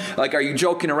fun? Like are you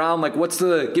joking around? Like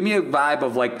give me a vibe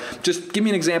of like, just give me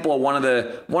an example of one of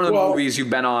the movies you've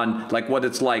been on, like what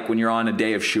it's like when you're on a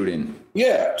day of shooting.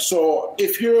 Yeah. So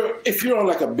if you're on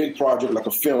like a big project, like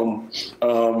a film,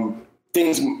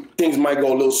 things might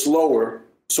go a little slower.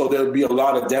 So there'll be a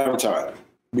lot of downtime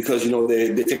because,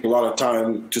 they take a lot of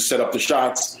time to set up the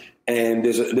shots And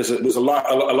there's a lot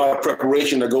of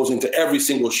preparation that goes into every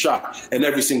single shot and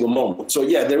every single moment. So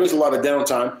yeah, there is a lot of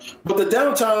downtime, but the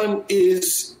downtime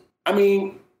is, I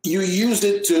mean, you use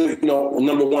it to,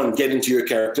 number one, get into your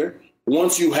character.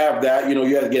 Once you have that,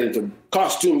 you have to get into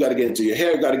costume, got to get into your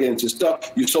hair, got to get into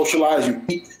stuff. You socialize, you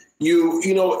eat,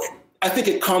 I think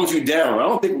it calms you down. I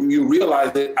don't think you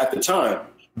realize it at the time,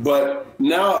 but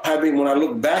now when I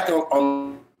look back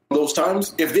on those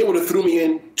times, if they would have threw me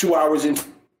in 2 hours into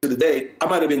the day, I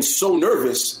might have been so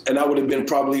nervous and I would have been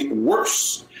probably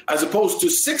worse, as opposed to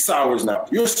 6 hours now.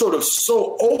 You're sort of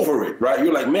so over it, right?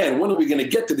 You're like, man, when are we going to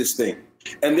get to this thing?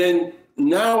 And then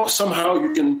now somehow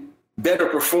you can better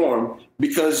perform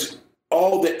because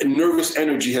all the nervous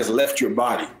energy has left your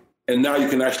body. And now you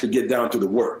can actually get down to the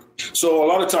work. So a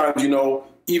lot of times,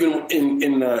 even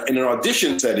in an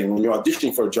audition setting, when you're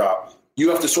auditioning for a job, you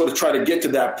have to sort of try to get to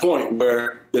that point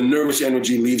where the nervous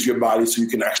energy leaves your body so you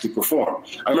can actually perform.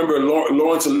 I remember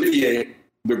Laurence Olivier,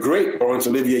 the great Laurence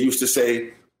Olivier, used to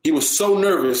say he was so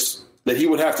nervous that he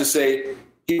would have to say,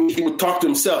 he would talk to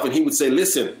himself and he would say,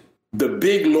 listen, the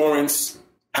big Laurence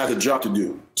has a job to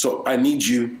do. So I need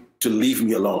you to leave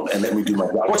me alone and let me do my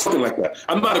job. Or something like that.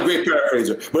 I'm not a great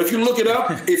paraphraser, but if you look it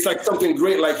up, it's like something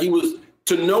great. Like he was,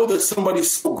 to know that somebody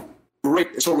so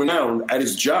great, so renowned at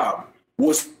his job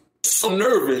was so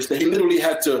nervous that he literally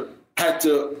had to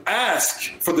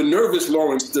ask for the nervous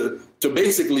Laurence to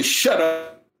basically shut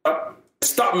up,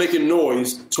 stop making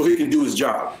noise so he can do his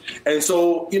job. And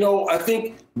so, I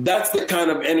think that's the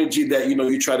kind of energy that,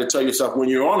 you try to tell yourself when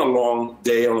you're on a long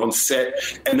day or on set,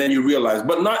 and then you realize,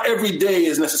 but not every day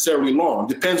is necessarily long.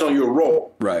 Depends on your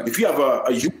role. Right. If you have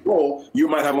a huge role, you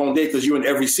might have a long day because you're in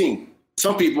every scene.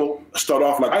 Some people start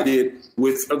off like I did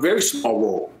with a very small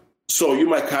role. So you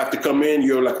might have to come in,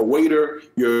 you're like a waiter,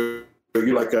 you're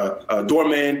like a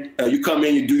doorman, you come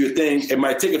in, you do your thing. It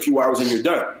might take a few hours and you're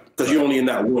done because you're only in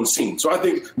that one scene. So I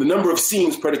think the number of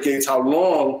scenes predicates how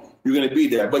long you're going to be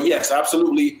there. But yes,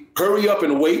 absolutely, hurry up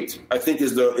and wait, I think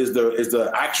is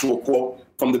the actual quote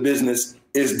from the business,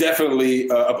 is definitely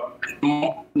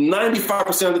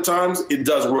 95% of the times it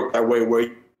does work that way, where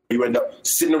you end up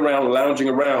sitting around, lounging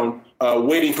around,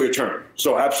 waiting for your turn.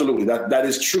 So absolutely, that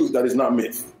is truth. That is not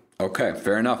myth. Okay,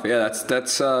 fair enough. Yeah,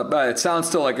 that's. But it sounds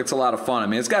still like it's a lot of fun. I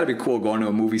mean, it's got to be cool going to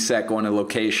a movie set, going to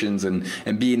locations, and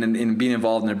being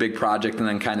involved in a big project, and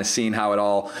then kind of seeing how it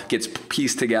all gets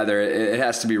pieced together. It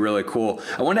has to be really cool.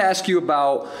 I want to ask you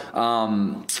about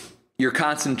your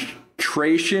concentration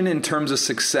in terms of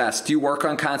success. Do you work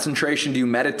on concentration? Do you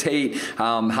meditate?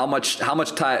 How much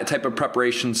type of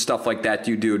preparation, stuff like that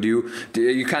do you do?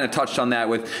 You kind of touched on that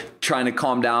with trying to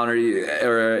calm down, or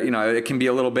it can be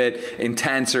a little bit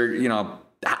intense, or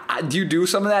do you do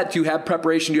some of that? Do you have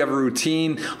preparation? Do you have a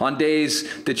routine on days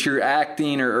that you're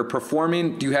acting or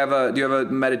performing? Do you have a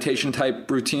meditation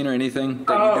type routine or anything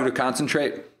that you do to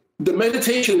concentrate? The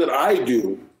meditation that I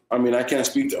do, I mean, I can't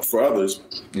speak for others.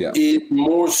 Yeah. It's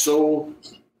more so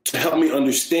to help me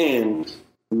understand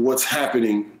what's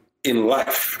happening in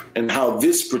life and how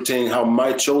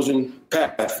my chosen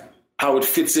path, how it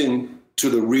fits in to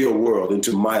the real world,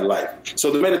 into my life. So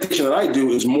the meditation that I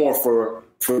do is more for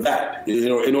that,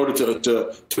 in order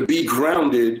to be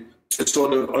grounded, to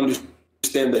sort of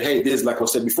understand that, hey, this, like I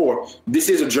said before, this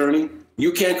is a journey.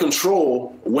 You can't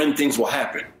control when things will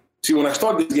happen. See, when I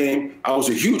started this game, I was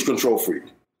a huge control freak.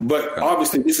 But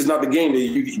obviously, this is not the game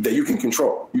that you can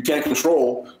control. You can't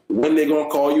control when they're going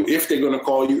to call you, if they're going to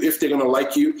call you, if they're going to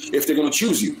like you, if they're going to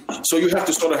choose you. So you have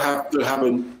to sort of have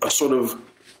a sort of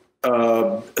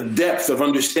a depth of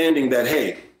understanding that,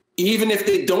 hey, even if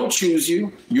they don't choose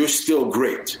you, you're still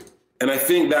great. And I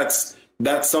think that's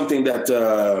something that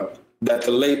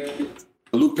the late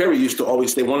Luke Perry used to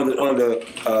always say. One of the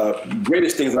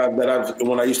greatest things that I've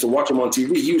when I used to watch him on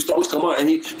TV, he used to always come on and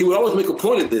he would always make a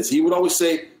point of this. He would always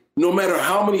say, no matter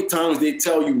how many times they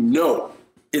tell you no,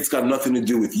 it's got nothing to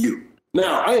do with you.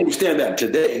 Now, I understand that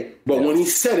today, but when he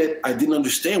said it, I didn't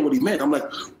understand what he meant. I'm like,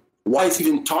 why is he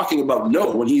even talking about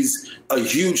no when he's a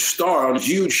huge star on a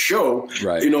huge show,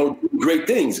 right? Great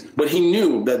things. But he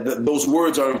knew that those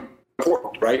words are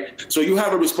important, right? So you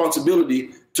have a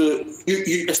responsibility to,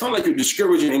 it's not like you're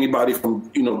discouraging anybody from,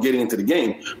 getting into the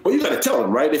game, but you got to tell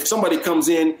them, right? If somebody comes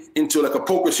into like a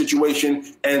poker situation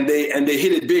and they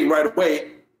hit it big right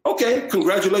away, okay,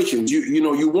 congratulations,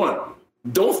 you won.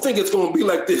 Don't think it's going to be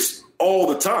like this all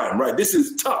the time, right? This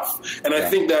is tough. And I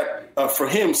think that for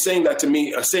him saying that to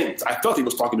me, I felt he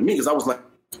was talking to me because I was like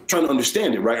trying to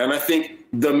understand it, right? And I think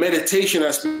the meditation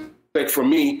aspect for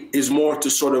me is more to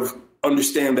sort of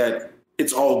understand that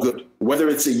it's all good. Whether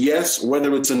it's a yes,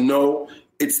 whether it's a no,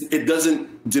 it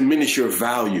doesn't diminish your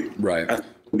value. Right.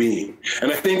 being.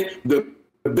 And I think the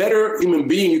better human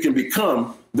being you can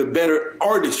become, the better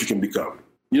artist you can become.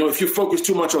 You know, if you focus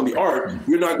too much on the art,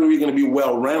 you're not really going to be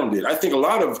well-rounded. I think a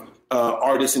lot of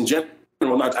artists in general,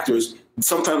 not actors,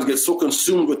 sometimes get so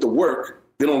consumed with the work,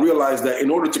 they don't realize that in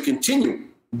order to continue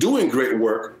doing great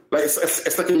work, like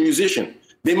it's like a musician.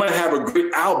 They might have a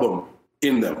great album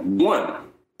in them, one,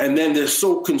 and then they're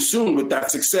so consumed with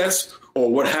that success or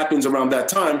what happens around that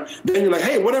time, then you're like,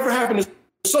 hey, whatever happened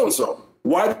to so-and-so?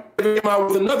 Why did they come out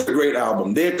with another great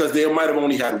album? Because they might have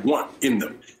only had one in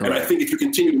them. Right. And I think if you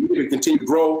continue to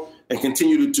grow and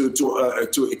continue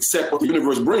to accept what the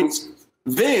universe brings,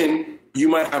 then you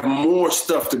might have more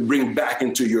stuff to bring back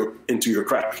into your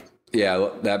craft. Yeah,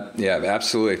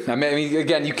 absolutely. I mean,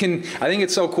 again, I think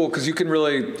it's so cool because you can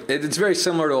really, it's very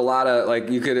similar to a lot of, like,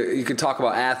 you could talk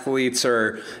about athletes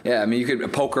or,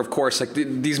 poker, of course, like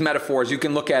these metaphors, you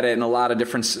can look at it in a lot of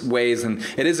different ways. And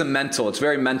it isn't mental. It's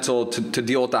very mental to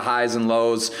deal with the highs and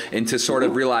lows and to sort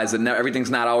of realize that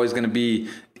everything's not always going to be,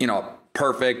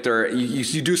 perfect, or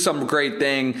you do some great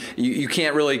thing. You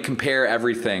can't really compare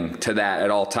everything to that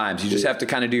at all times. You just have to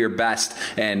kind of do your best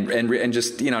and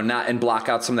just not and block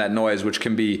out some of that noise, which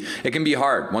can be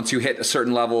hard once you hit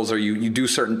certain levels or you do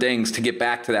certain things to get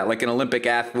back to that. Like an Olympic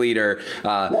athlete or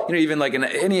even like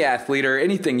any athlete or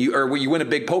anything, or when you win a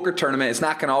big poker tournament, it's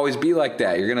not going to always be like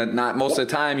that. You're gonna not most of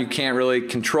the time. You can't really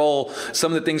control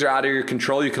some of the things are out of your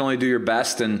control. You can only do your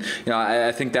best, and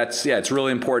I think that's it's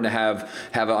really important to have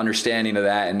an understanding of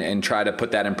that and try to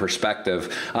put that in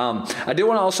perspective. I did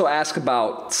want to also ask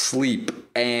about sleep,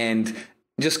 and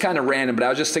just kind of random, but I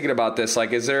was just thinking about this.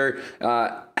 Like, is there,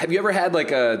 have you ever had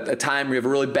like a time where you have a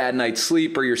really bad night's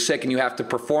sleep or you're sick and you have to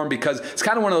perform? Because it's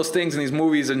kind of one of those things in these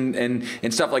movies and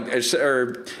stuff like,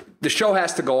 or the show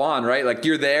has to go on, right? Like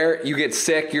you're there, you get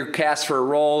sick, you're cast for a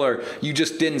role, or you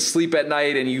just didn't sleep at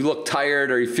night and you look tired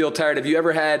or you feel tired. Have you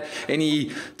ever had do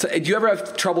you ever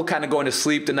have trouble kind of going to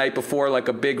sleep the night before like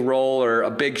a big role or a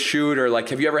big shoot, or like,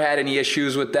 have you ever had any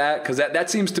issues with that? Because that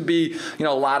seems to be, a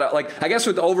lot of, like, I guess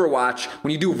with Overwatch,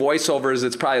 when you do voiceovers,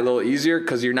 it's probably a little easier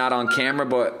because you're not on camera,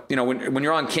 but when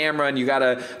you're on camera and you got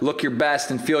to look your best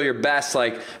and feel your best,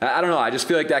 like, I don't know. I just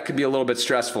feel like that could be a little bit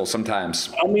stressful sometimes.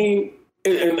 I mean,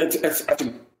 and that's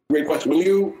a great question.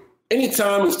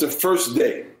 Anytime it's the first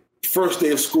day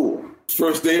of school,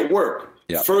 first day at work,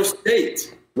 first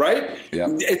date, right? Yeah.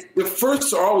 The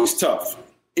firsts are always tough.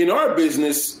 In our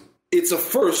business, it's a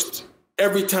first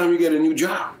every time you get a new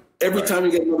job. Every time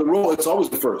you get another role, it's always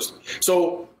the first.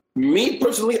 So me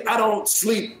personally, I don't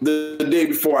sleep the day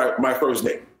before my first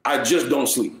day. I just don't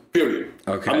sleep, period.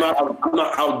 Okay. I'm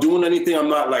not out doing anything. I'm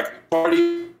not like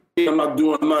partying. I'm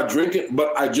not drinking,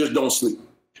 but I just don't sleep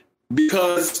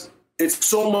because it's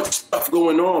so much stuff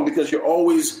going on, because you're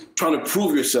always trying to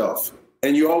prove yourself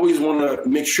and you always want to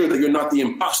make sure that you're not the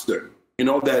imposter,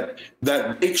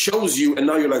 that it shows you. And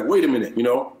now you're like, wait a minute,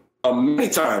 many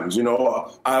times,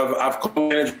 I've called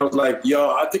managers, I was like,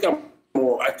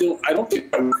 I don't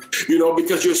think I'm,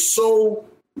 because you're so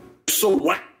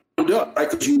wound up, right?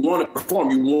 Because you want to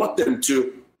perform. You want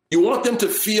them to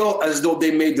feel as though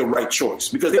they made the right choice,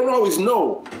 because they don't always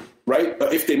know, right,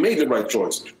 if they made the right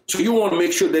choice. So you want to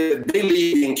make sure that they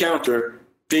leave the encounter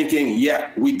thinking,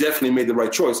 yeah, we definitely made the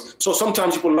right choice. So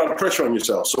sometimes you put a lot of pressure on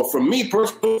yourself. So for me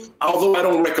personally, although I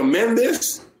don't recommend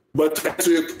this, but to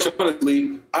answer your question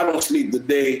honestly, I don't sleep the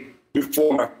day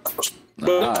before my first.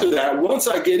 But after that, once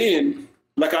I get in,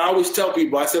 like I always tell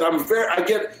people, I said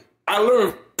I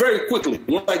learn very quickly.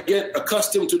 Once I get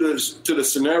accustomed to the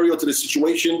scenario, to the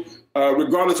situation,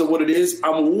 regardless of what it is,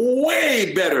 I'm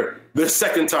way better the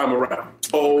second time around.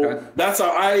 So that's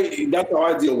how I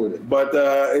deal with it. But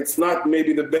it's not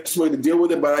maybe the best way to deal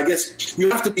with it. But I guess you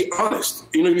have to be honest.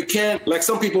 You can't, like,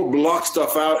 some people block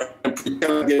stuff out and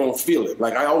pretend like they don't feel it.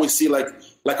 Like I always see like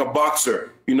a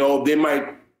boxer. They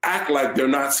might act like they're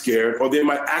not scared, or they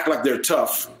might act like they're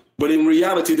tough. But in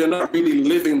reality, they're not really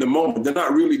living the moment. They're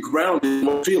not really grounded in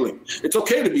the feeling. It's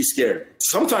okay to be scared.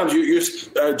 Sometimes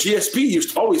GSP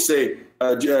used to always say,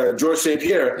 George St.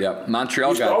 Pierre. Yeah,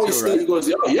 Montreal guy too, right? He goes,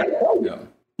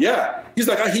 yeah. He's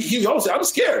like, he always said, I'm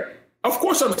scared. Of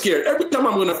course I'm scared. Every time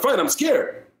I'm going to fight, I'm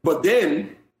scared. But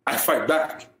then I fight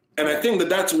back. And I think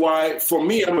that's why, for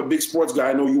me, I'm a big sports guy.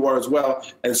 I know you are as well.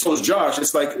 And so is Josh.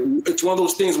 It's like, it's one of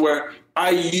those things where I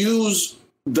use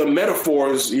the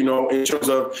metaphors, in terms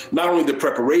of not only the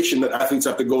preparation that athletes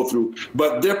have to go through,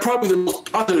 but they're probably the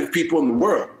most positive people in the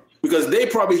world, because they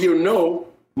probably hear no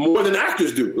more than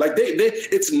actors do. Like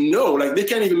it's no, like they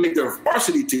can't even make their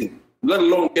varsity team, let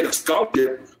alone get a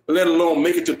scholarship, let alone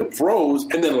make it to the pros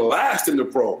and then last in the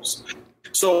pros.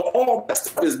 So all that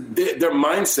stuff is their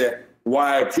mindset,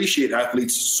 why I appreciate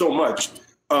athletes so much.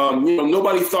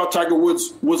 Nobody thought Tiger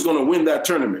Woods was going to win that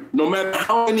tournament. No matter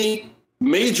how many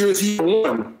majors he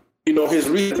won, his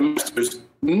recent Masters,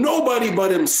 nobody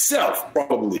but himself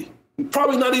probably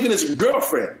not even his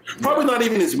girlfriend, probably not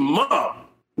even his mom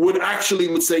would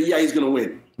say, yeah, he's going to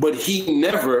win. But he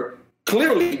never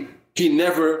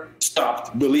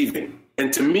stopped believing.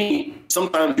 And to me,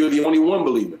 sometimes you're the only one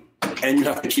believing, and you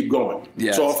have to keep going.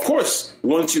 Yes. So, of course,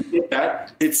 once you get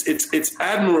that, it's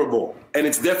admirable, and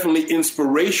it's definitely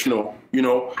inspirational.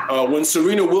 When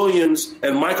Serena Williams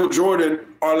and Michael Jordan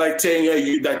are like saying,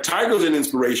 hey, that Tiger's an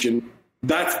inspiration,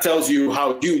 that tells you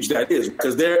how huge that is,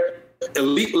 because they're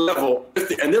elite level,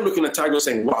 and they're looking at Tiger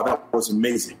saying, wow, that was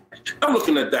amazing. I'm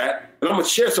looking at that, and I'm going to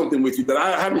share something with you that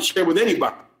I haven't shared with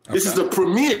anybody. Okay. This is the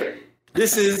premiere.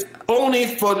 This is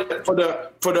only for your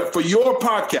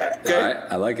podcast. Okay, all right,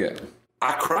 I like it.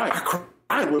 I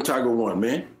cried when Tiger won,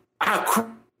 man. I cried.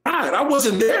 I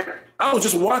wasn't there. I was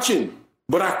just watching,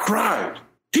 but I cried.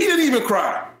 He didn't even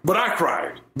cry, but I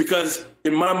cried because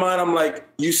in my mind, I'm like,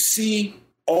 you see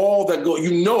all that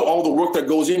all the work that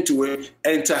goes into it,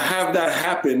 and to have that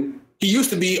happen. He used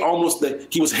to be almost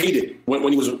he was hated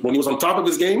when he was on top of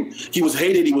his game. He was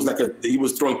hated. He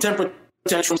was throwing temper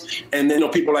tantrums, and then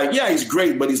people are like, yeah, he's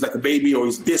great, but he's like a baby, or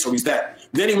he's this, or he's that.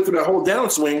 Then he went through that whole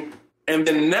downswing, and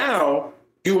then now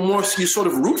you sort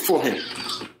of root for him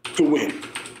to win.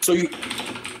 So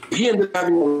he ended up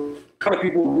having a lot of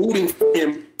people rooting for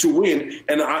him to win,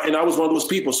 and I was one of those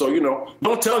people. So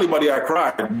don't tell anybody I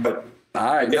cried, but.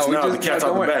 All right, now the cat's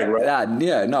out the bag, right?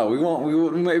 Yeah, no, we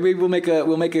won't. Maybe we'll make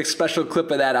a special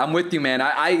clip of that. I'm with you, man.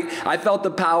 I felt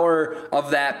the power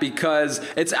of that because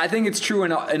I think it's true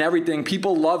in everything.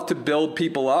 People love to build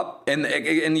people up in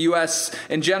the U.S.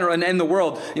 in general and in the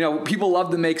world. People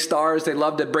love to make stars. They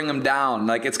love to bring them down.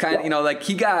 Like it's kind of like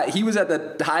he was at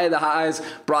the high of the highs,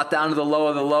 brought down to the low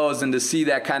of the lows, and to see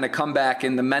that kind of comeback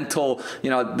and the mental,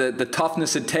 the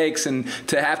toughness it takes, and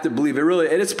to have to believe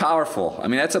it is powerful. I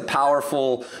mean, that's a powerful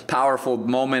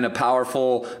moment, a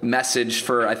powerful message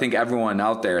for I think everyone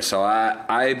out there. So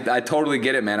I totally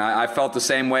get it, man. I felt the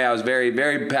same way. I was very,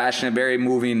 very passionate, very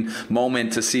moving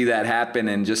moment to see that happen,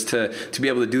 and just to be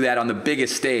able to do that on the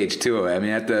biggest stage too. I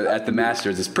mean, at the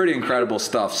Masters, it's pretty incredible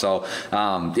stuff. So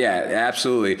yeah,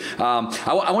 absolutely.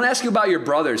 I want to ask you about your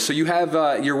brothers. So you have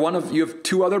you have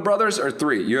two other brothers or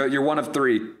three? You're one of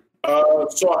three.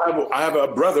 So I have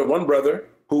one brother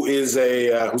who is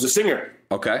who's a singer.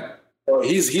 Okay.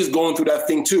 He's going through that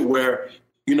thing too, where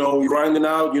you're grinding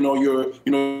out,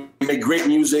 you make great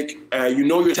music,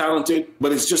 you're talented,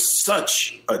 but it's just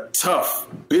such a tough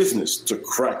business to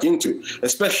crack into,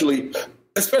 especially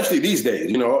these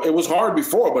days. It was hard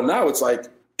before, but now it's like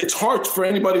it's hard for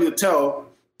anybody to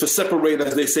separate,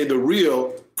 as they say, the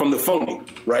real from the phony,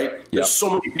 right? Yep. There's so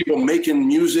many people making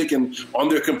music and on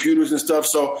their computers and stuff.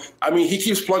 So I mean, he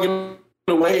keeps plugging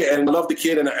away, and I love the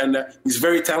kid, and he's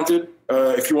very talented.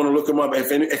 If you want to look him up,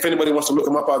 if anybody wants to look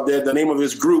him up out there, the name of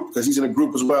his group, because he's in a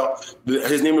group as well,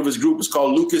 his name of his group is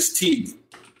called Lucas Teague.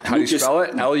 How do you spell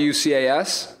it? Lucas?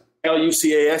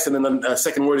 Lucas, and then the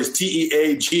second word is Teague.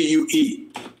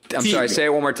 I'm sorry, say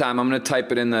it one more time. I'm going to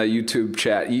type it in the YouTube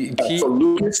chat. So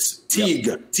Lucas Teague,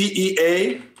 yep.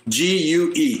 Teague.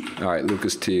 All right,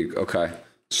 Lucas Teague. Okay.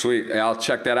 Sweet. I'll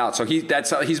check that out. So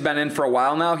he's been in for a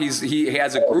while now. He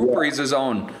has a group, or he's his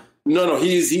own? No.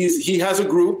 He has a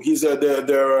group. He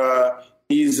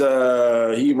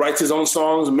writes his own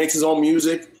songs, makes his own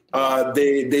music.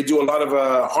 They do a lot of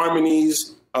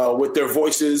harmonies with their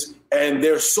voices, and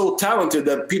they're so talented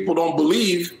that people don't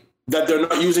believe that they're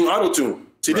not using autotune.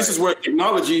 See, This is where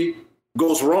technology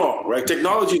goes wrong, right?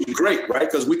 Technology is great, right?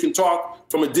 Because we can talk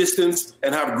from a distance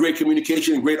and have great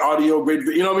communication, great audio,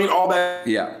 great, all that.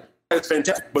 Yeah. That's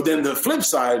fantastic. But then the flip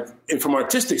side, and from an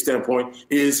artistic standpoint,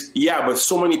 is, but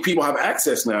so many people have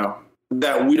access now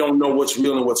that we don't know what's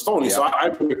real and what's phony. Yeah. So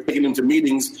I've been taking them to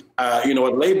meetings, at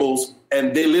labels,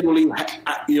 and they literally,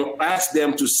 ask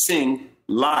them to sing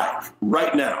live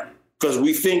right now because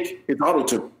we think it's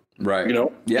auto-tune. Right. Yeah,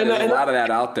 there's a lot of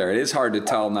that out there. It is hard to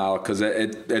tell now because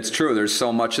it's true. There's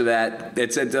so much of that.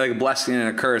 It's like a blessing and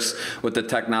a curse with the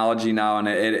technology now, and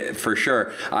it for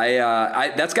sure.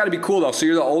 That's got to be cool though. So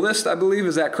you're the oldest, I believe.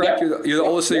 Is that correct? Yeah. You're the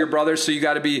oldest of your brothers, so you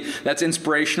got to be. That's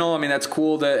inspirational. I mean, that's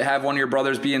cool to have one of your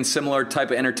brothers be in similar type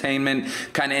of entertainment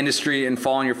kind of industry and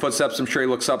follow in your footsteps. I'm sure he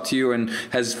looks up to you and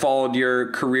has followed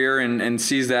your career and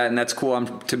sees that, and that's cool.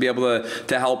 To be able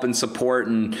to help and support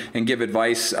and give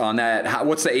advice on that.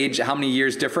 What's the age? How many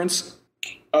years difference?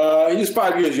 He's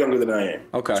 5 years younger than I am.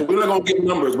 Okay. So we're not going to give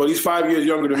numbers, but he's 5 years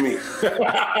younger than me.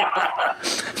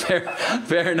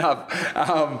 Fair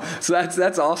enough. So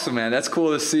that's awesome, man. That's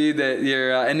cool to see that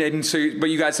you're, but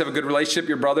you guys have a good relationship,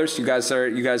 your brothers? You guys.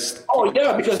 Oh,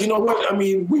 yeah, because you know what? I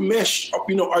mean, we mesh,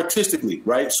 artistically,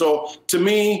 right? So to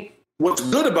me, what's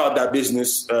good about that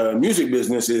business, music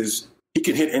business, is he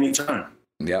can hit any time.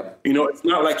 Yep. It's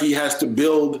not like he has to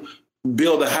build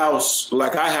a house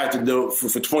like I had to do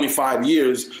for 25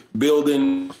 years,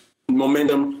 building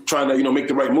momentum, trying to, make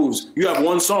the right moves. You have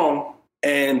one song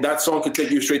and that song can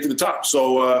take you straight to the top.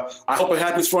 So I hope it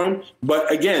happens for him.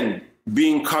 But again,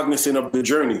 being cognizant of the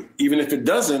journey, even if it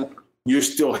doesn't, you're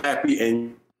still happy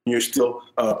and you're still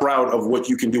proud of what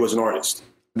you can do as an artist.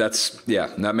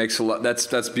 That makes a lot.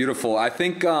 That's beautiful. I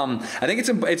think it's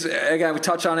again, we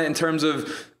touch on it in terms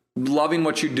of loving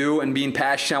what you do and being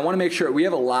passionate. I want to make sure we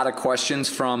have a lot of questions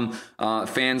from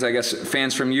fans, I guess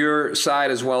fans from your side,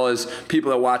 as well as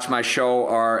people that watch my show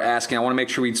are asking. I want to make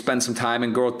sure we spend some time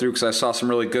and go through because I saw some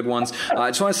really good ones. I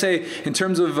just want to say, in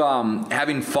terms of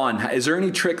having fun, is there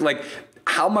any trick, like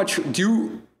how much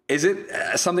is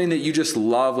it something that you just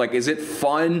love? Like, is it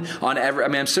fun on every? I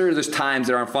mean, I'm sure there's times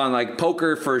that aren't fun, like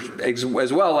poker as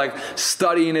well. Like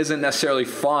studying isn't necessarily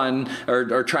fun,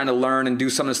 or trying to learn and do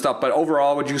some of the stuff. But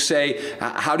overall, would you say,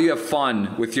 how do you have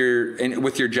fun with your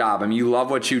job? I mean, you love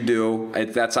what you do.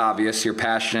 That's obvious. You're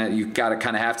passionate. You got to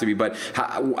kind of have to be. But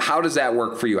how does that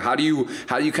work for you? How do you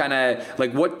kind of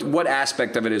like what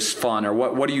aspect of it is fun, or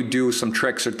what do you do? Some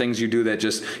tricks or things you do that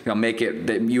just make it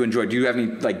that you enjoy. Do you have any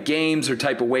like games or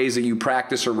type of ways that you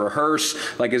practice or rehearse?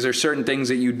 Like, is there certain things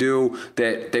that you do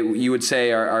that you would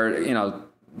say are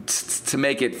to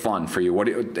make it fun for you? What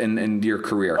in your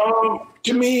career?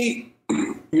 To me,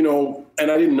 and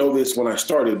I didn't know this when I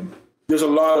started. There's a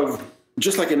lot of,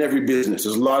 just like in every business,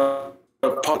 there's a lot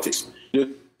of politics. There's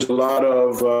a lot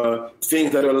of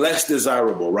things that are less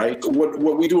desirable, right?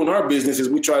 What we do in our business is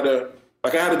we try to,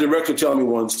 like, I had a director tell me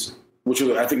once, which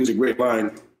I think is a great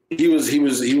line. It was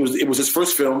his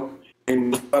first film.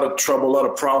 And a lot of trouble, a lot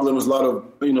of problems, a lot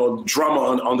of, drama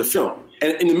on the film.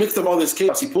 And in the midst of all this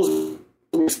chaos, he pulls me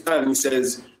aside and he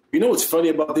says, what's funny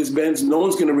about this, Benz? No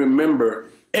one's going to remember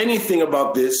anything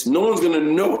about this. No one's going to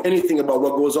know anything about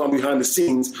what goes on behind the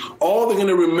scenes. All they're going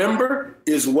to remember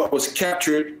is what was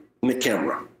captured in the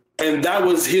camera. And that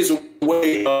was his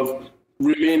way of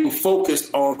remaining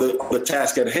focused on the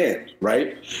task at hand,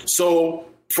 right? So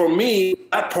for me,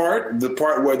 the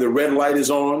part where the red light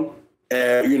is on,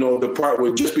 the part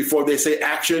where just before they say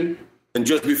action and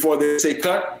just before they say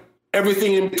cut,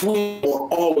 everything in between will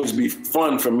always be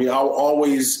fun for me. I'll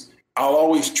always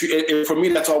treat, for me,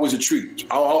 that's always a treat.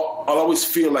 I'll always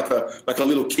feel like a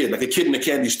little kid, like a kid in a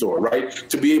candy store, right?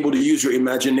 To be able to use your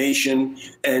imagination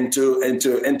and to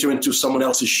enter into someone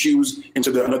else's shoes,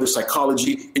 into another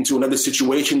psychology, into another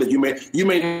situation that you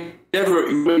may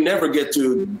never get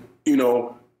to,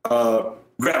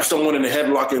 grab someone in a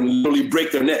headlock and literally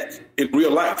break their neck in real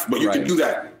life, but you can do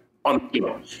that on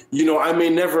film. I may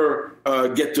never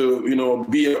get to,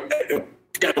 be a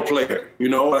piano player,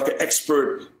 like an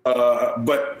expert,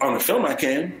 but on a film I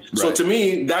can. Right. So to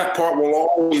me, that part will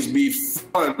always be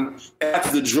fun. And that's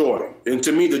the joy. And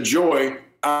to me, the joy,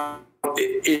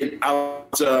 it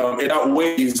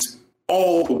outweighs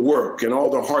all the work and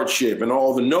all the hardship and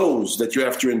all the no's that you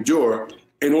have to endure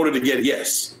in order to get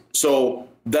yes. So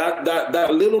that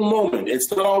little moment,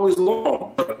 it's not always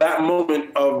long, but that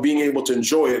moment of being able to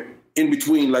enjoy it in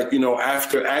between, like,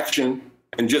 after action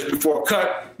and just before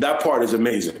cut, that part is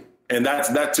amazing. And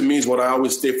that to me is what I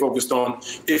always stay focused on.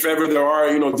 If ever there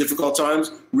are, difficult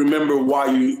times, remember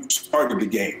why you started the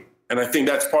game. And I think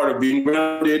that's part of being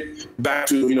grounded, back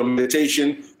to,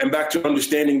 meditation, and back to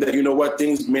understanding that,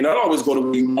 things may not always go the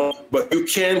way you want, but you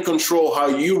can control how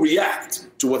you react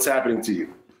to what's happening to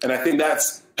you. And I think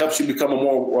helps you become a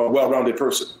more well-rounded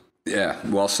person. Yeah,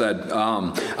 well said.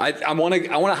 I want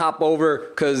to hop over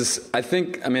because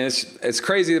it's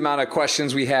crazy the amount of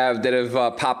questions we have that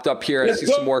have popped up here. I see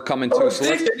some more coming too. So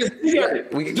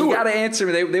we got to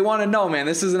answer. They want to know, man.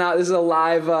 This is a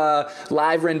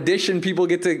live rendition. People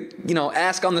get to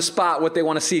ask on the spot what they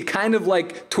want to see. Kind of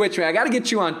like Twitch, man. I got to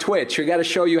get you on Twitch. We got to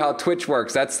show you how Twitch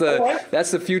works. That's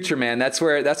the future, man. That's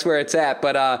where it's at.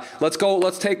 But let's go.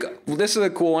 Let's take. This is a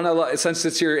cool one. Since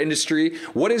it's your industry,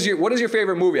 what is your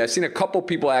favorite movie? I've seen a couple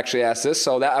people actually ask this,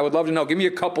 so that I would love to know. Give me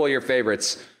a couple of your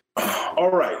favorites. All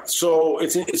right. So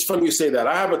it's funny you say that.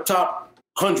 I have a top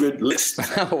 100 list.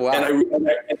 Oh, wow.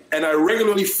 And I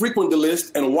regularly frequent the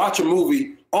list and watch a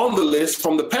movie on the list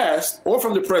from the past or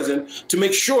from the present to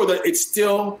make sure that it's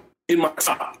still in my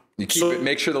top. You keep it,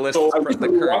 make sure the list is the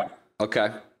current.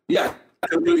 Okay. Yeah.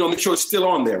 Make sure it's still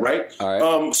on there, right?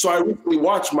 All right. So I recently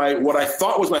watched what I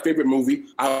thought was my favorite movie.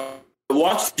 I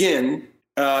watched again.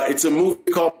 It's a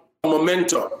movie called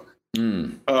Memento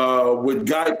with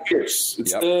Guy Pearce.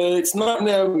 It's not.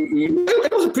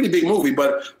 It was a pretty big movie,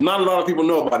 but not a lot of people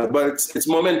know about it. But it's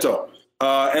Memento,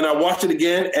 and I watched it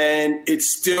again, and it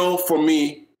still, for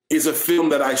me, is a film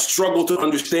that I struggle to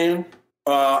understand.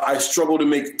 I struggle to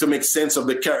make sense of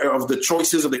the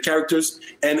choices of the characters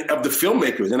and of the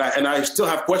filmmakers, and I still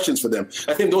have questions for them.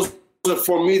 I think those are,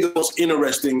 for me, the most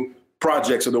interesting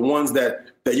projects are the ones that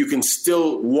you can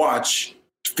still watch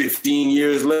 15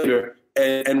 years later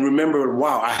and remember.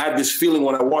 Wow, I had this feeling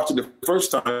when I watched it the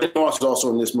first time. I was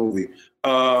also in this movie.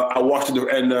 I watched it,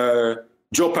 and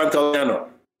Joe Pantoliano.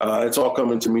 It's all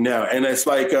coming to me now, and it's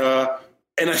like.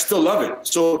 And I still love it.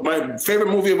 So my favorite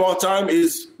movie of all time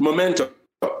is Memento.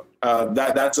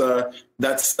 That's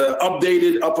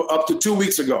updated up to 2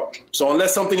 weeks ago. So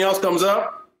unless something else comes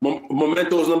up,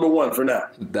 Memento is number one for now.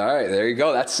 All right, there you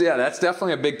go. That's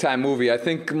definitely a big time movie. I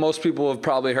think most people have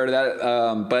probably heard of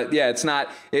that. But yeah, it's not.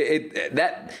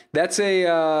 That's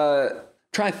a.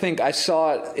 Trying to think, I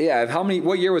saw it. Yeah,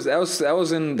 what year was that? That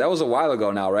was a while ago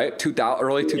now, right?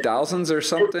 Early 2000s or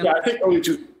something. Yeah, I think early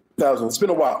 2000s. It's been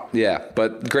a while. Yeah,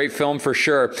 but great film for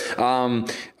sure. All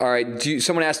right.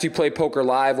 Someone asked, do you play poker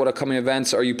live? What upcoming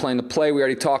events are you planning to play? We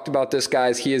already talked about this,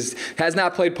 guys. He has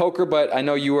not played poker, but I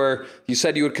know you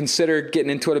said you would consider getting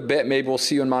into it a bit. Maybe we'll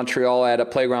see you in Montreal at a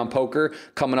Playground Poker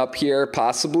coming up here,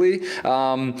 possibly.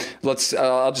 I'll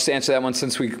just answer that one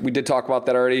since we did talk about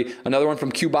that already. Another one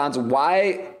from Q Bonds.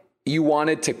 Why you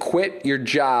wanted to quit your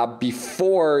job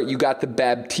before you got the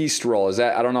Baptiste role? Is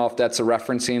that, I don't know if that's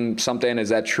referencing something. Is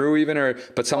that true even,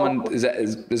 is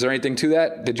there anything to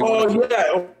that? Did you?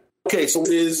 Yeah. Okay. So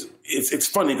it's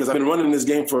funny because I've been running this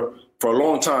game for a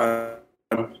long time,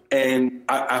 and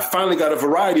I finally got a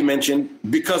Variety mention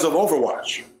because of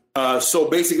Overwatch. So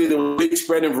basically there was a big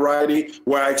spread in Variety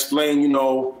where I explained,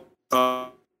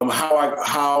 how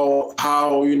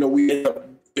we end up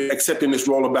accepting this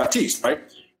role of Baptiste, right?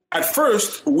 At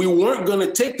first, we weren't going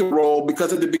to take the role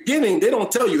because at the beginning, they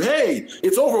don't tell you, hey,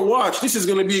 it's Overwatch. This is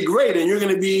going to be great, and you're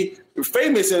going to be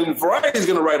famous, and Variety is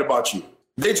going to write about you.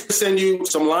 They just send you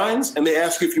some lines, and they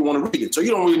ask you if you want to read it. So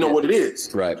you don't really know what it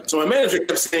is. Right. So my manager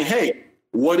kept saying, hey,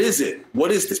 what is it?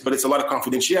 What is this? But it's a lot of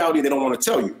confidentiality. They don't want to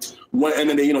tell you. And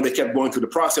then they kept going through the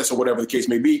process or whatever the case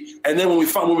may be. And then when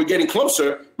we're getting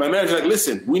closer, my manager's like,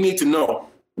 listen, we need to know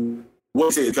what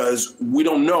is it, because we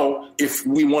don't know if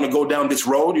we want to go down this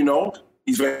road.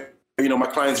 He's very, my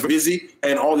client's busy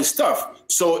and all this stuff.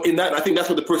 So in that, I think that's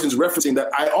what the person's referencing,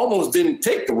 that I almost didn't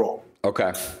take the role.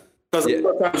 Okay. Because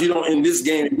sometimes you don't, in this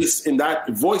game, in that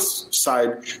voice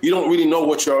side, you don't really know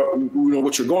what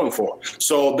you're going for.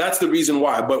 So that's the reason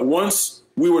why. But once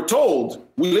we were told,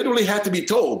 we literally had to be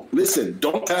told, listen,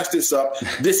 don't pass this up.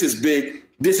 This is big.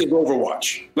 This is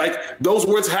Overwatch. Like, those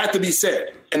words had to be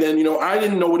said. And then, I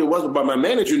didn't know what it was, but my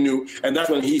manager knew. And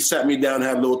that's when he sat me down and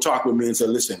had a little talk with me and said,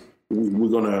 listen, we're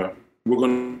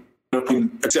going to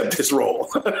accept this role.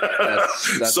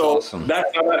 That's so awesome.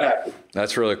 That's how that happened.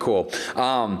 That's really cool.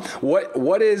 A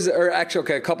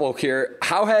couple here.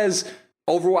 How has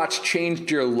Overwatch changed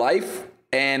your life,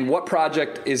 and what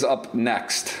project is up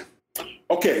next?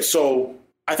 Okay, so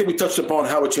I think we touched upon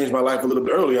how it changed my life a little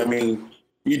bit earlier. I mean,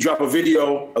 you drop a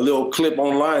video, a little clip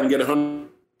online, and get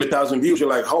 100,000 views. You're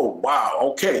like, oh, wow,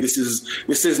 okay, this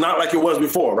is not like it was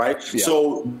before, right? Yeah.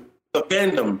 So the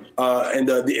fandom and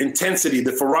the intensity,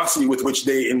 the ferocity with which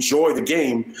they enjoy the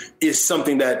game is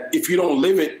something that if you don't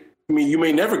live it, you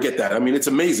may never get that. I mean, it's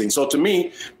amazing. So to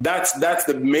me, that's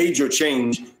the major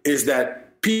change, is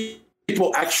that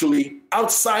people actually,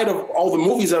 outside of all the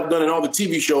movies I've done and all the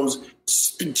TV shows,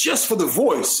 just for the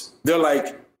voice, they're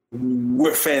like,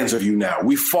 we're fans of you now.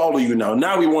 We follow you now.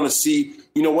 Now we want to see,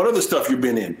 what other stuff you've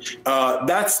been in.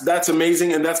 That's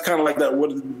amazing. And that's kind of like that.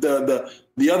 What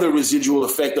the other residual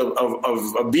effect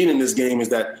of being in this game is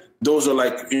that those are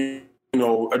like,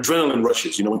 adrenaline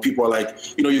rushes. When people are like,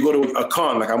 you go to a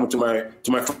con, like I went to my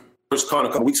first con a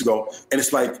couple weeks ago, and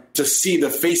it's like to see the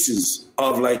faces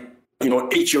of like, an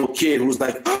 8-year-old kid who's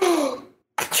like, oh,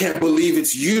 I can't believe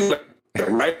it's you.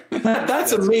 Right?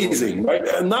 That's amazing,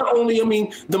 right? Not only,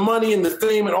 the money and the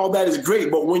fame and all that is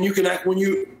great, but when you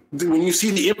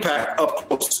see the impact up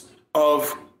close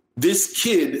of this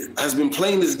kid has been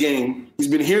playing this game, he's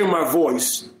been hearing my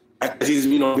voice, he's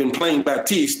been playing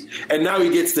Baptiste, and now he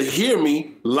gets to hear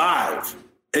me live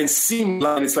and see me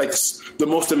live. It's like the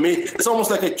most amazing. It's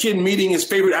almost like a kid meeting his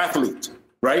favorite athlete,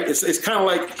 right? It's kind of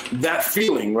like that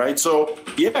feeling, right? So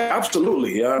yeah,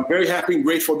 absolutely. I'm very happy and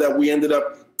grateful that we ended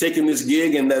up taking this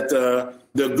gig, and that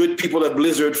the good people at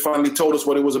Blizzard finally told us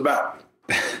what it was about.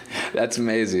 That's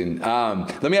amazing.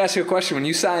 Let me ask you a question. When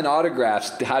you sign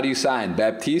autographs, how do you sign?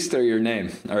 Baptiste or your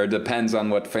name? Or it depends on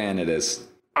what fan it is?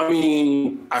 I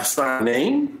mean, I sign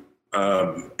name,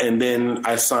 and then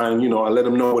I sign, I let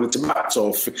them know what it's about. So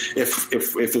if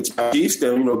it's Baptiste,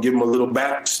 then, give them a little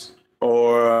Baps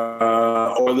or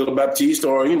a little Baptiste,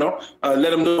 or, let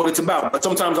them know what it's about. But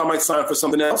sometimes I might sign for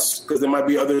something else because there might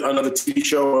be another TV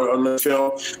show or another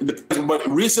film. But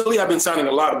recently I've been signing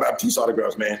a lot of Baptiste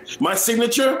autographs, man. My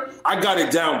signature, I got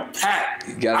it down pat.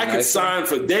 I can sign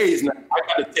for days now. I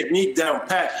got the technique down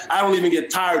pat. I don't even get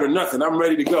tired or nothing. I'm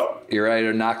ready to go. You're ready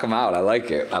to knock them out. I like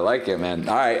it, man.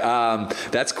 All right.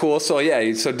 That's cool. So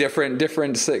yeah, so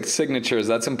different signatures.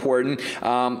 That's important.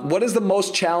 What is the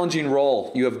most challenging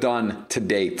role you have done to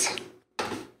date?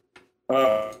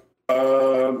 The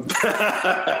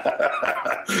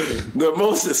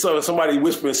most, so somebody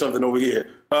whispering something over here.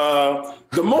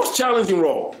 The most challenging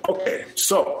role. Okay,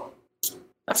 so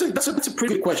that's a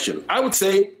pretty good question. I would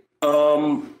say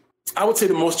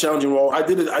the most challenging role. I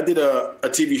did a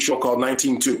TV show called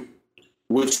 19-2,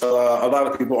 which a lot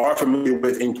of people are familiar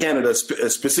with in Canada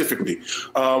specifically,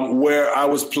 where I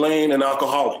was playing an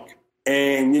alcoholic.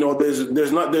 And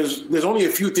there's only a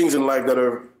few things in life that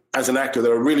are, as an actor,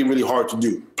 that are really, really hard to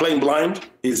do. Playing blind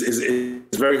is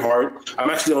very hard.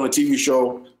 I'm actually on a TV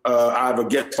show. I have a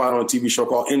guest spot on a TV show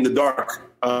called In the Dark,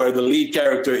 where the lead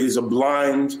character is a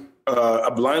blind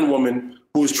woman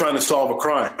who is trying to solve a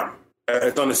crime.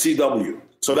 It's on the CW.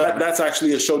 So that's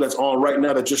actually a show that's on right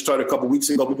now that just started a couple weeks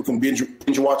ago. People can binge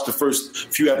watch the first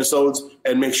few episodes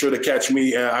and make sure to catch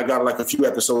me. I got like a few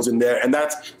episodes in there. And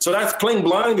that's playing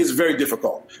blind is very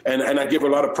difficult. And I give her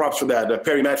a lot of props for that.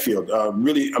 Perry Matfield,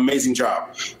 really amazing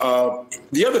job.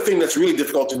 The other thing that's really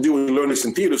difficult to do when you learn this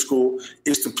in theater school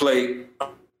is to play,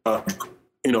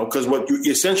 because what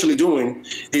you're essentially doing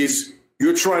is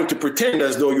you're trying to pretend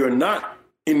as though you're not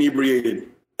inebriated.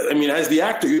 I mean, as the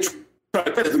actor, you're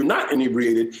you're not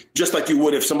inebriated, just like you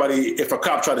would if a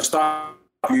cop tried to stop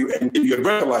you and give you a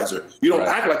breathalyzer. You don't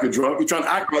act like you're drunk. You're trying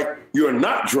to act like you're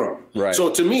not drunk. Right.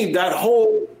 So to me, that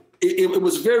it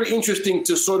was very interesting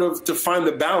to to find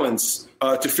the balance,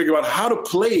 to figure out how to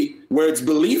play where it's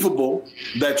believable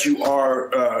that you are,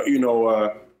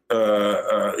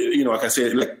 like I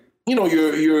said,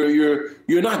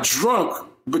 you're not drunk,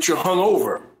 but you're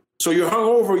hungover. So you're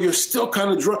hungover, you're still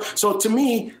kind of drunk. So to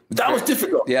me, that was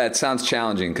difficult. Yeah, it sounds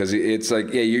challenging because it's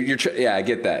like, I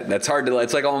get that. That's hard to.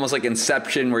 It's like almost like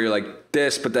Inception, where you're like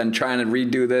this, but then trying to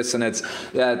redo this, and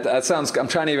that sounds. I'm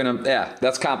trying to even. Yeah,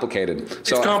 that's complicated.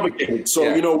 So, it's complicated. So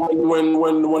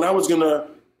when I was gonna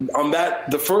on that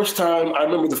the first time I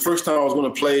was gonna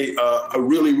play a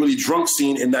really, really drunk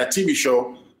scene in that TV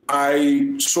show,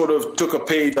 I sort of took a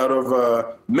page out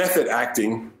of method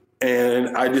acting.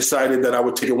 And I decided that I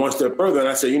would take it one step further. And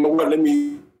I said, you know what, let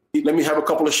me have a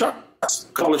couple of shots.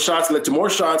 A couple of shots led to more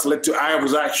shots, led to I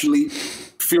was actually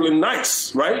feeling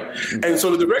nice, right? Mm-hmm. And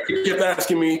so the director kept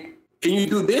asking me, can you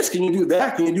do this? Can you do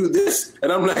that? Can you do this?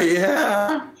 And I'm like,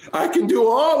 yeah, I can do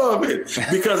all of it.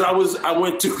 Because I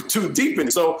went too deep in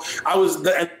it. So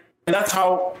and that's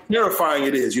how terrifying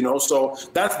it is, So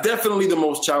that's definitely the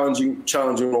most challenging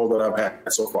role that I've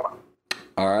had so far.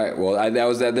 All right. Well, that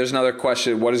was that. There's another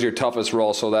question. What is your toughest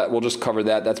role? So that we'll just cover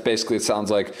that. That's basically, it sounds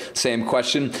like same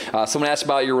question. Someone asked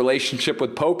about your relationship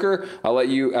with poker. I'll let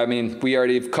you. I mean, we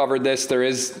already covered this.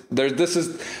 That's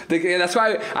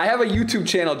why I have a YouTube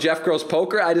channel, Jeff Gross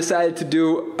Poker. I decided to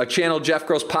do a channel, Jeff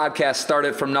Gross Podcast.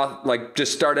 Started from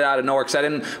just started out of nowhere because I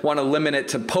didn't want to limit it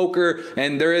to poker,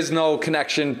 and there is no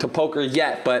connection to poker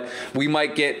yet. But we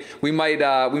might mess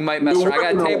around.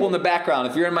 I got a table in the background.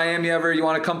 If you're in Miami ever, you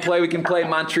want to come play, we can play.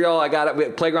 Montreal, I got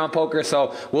it. Playground poker,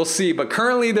 so we'll see. But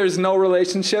currently, there's no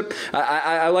relationship.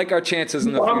 I like our chances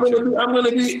in the future. I'm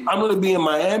gonna be in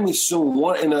Miami soon.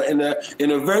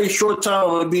 In a very short time,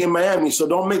 I'm gonna be in Miami. So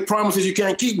don't make promises you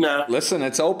can't keep now. Listen,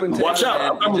 it's open. Watch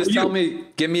out. Just tell me,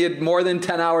 give me more than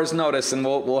 10 hours notice, and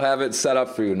we'll have it set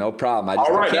up for you. No problem.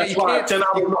 All right, that's fine. 10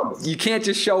 hours notice. You can't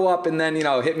just show up and then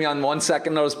hit me on 1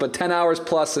 second notice. But 10 hours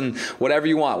plus and whatever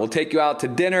you want. We'll take you out to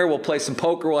dinner. We'll play some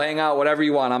poker. We'll hang out. Whatever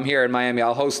you want. I'm here in Miami.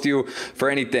 I'll host you for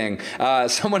anything.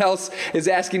 Someone else is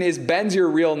asking, is Benz your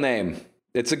real name?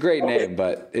 It's a great name,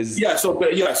 but is...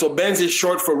 So Benz is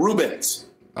short for Rubens.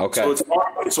 Okay.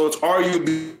 So it's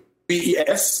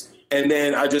R-U-B-E-S. And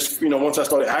then I just, once I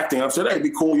started acting, I said, hey, it'd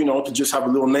be cool, to just have a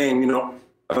little name,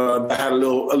 that had a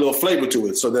little flavor to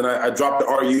it. So then I dropped the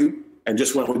R-U and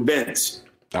just went with Benz.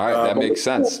 All right, that makes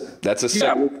sense. That's a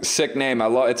sick name. I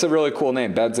love. It's a really cool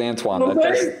name, Beds Antoine.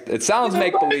 It sounds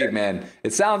make believe, man.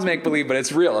 It sounds make believe, but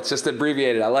it's real. It's just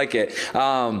abbreviated. I like it.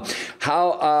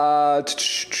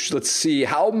 Let's see.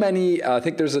 How many? I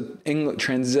think there's an English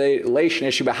translation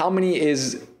issue, but how many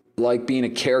is like being a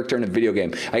character in a video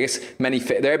game? I guess many.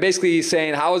 They're basically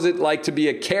saying, how is it like to be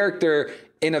a character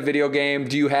in a video game?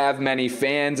 Do you have many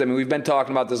fans? I mean, we've been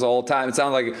talking about this the whole time. It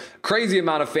sounds like a crazy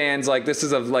amount of fans. Like this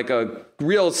is like a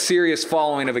real serious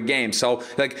following of a game. So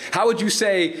like, how would you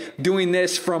say doing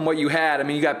this from what you had? I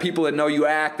mean, you got people that know you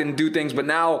act and do things, but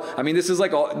now, I mean, this is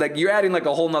like you're adding like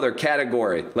a whole nother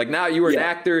category. Like now you were an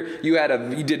actor,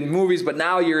 you did movies, but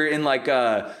now you're in like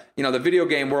the video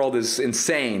game world is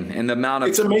insane, and the amount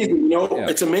of it's amazing.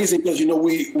 It's amazing because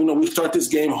we start this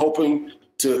game hoping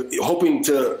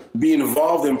to be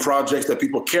involved in projects that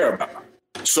people care about.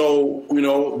 So,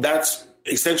 that's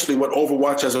essentially what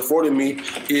Overwatch has afforded me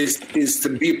is to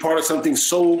be part of something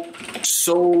so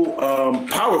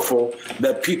powerful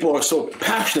that people are so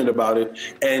passionate about it.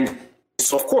 And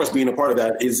so, of course, being a part of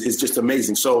that is just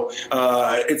amazing. So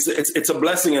it's a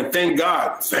blessing, and thank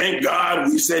God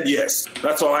we said yes.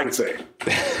 That's all I can say.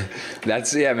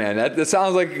 Man. That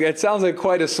sounds like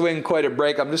quite a swing, quite a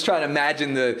break. I'm just trying to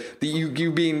imagine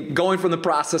you being going from the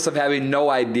process of having no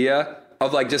idea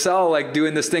of like just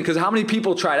doing this thing, because how many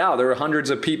people tried out? There were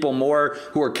hundreds of people more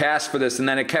who were cast for this, and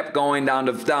then it kept going down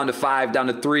to 5, down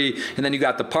to 3, and then you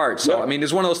got the part. So I mean,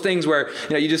 it's one of those things where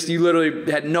you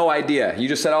literally had no idea. You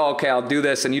just said, "Oh, okay, I'll do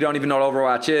this," and you don't even know what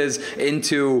Overwatch is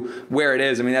into where it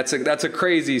is. I mean, that's a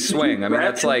crazy swing. I mean,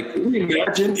 that's like,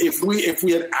 imagine if we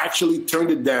had actually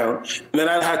turned it down, and then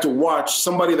I had to watch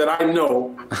somebody that I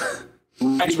know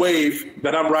ride wave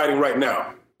that I'm riding right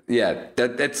now. Yeah,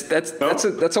 that's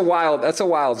a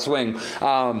wild swing.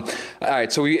 All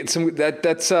right, so he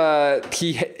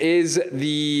is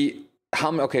the.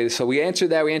 Okay, so we answered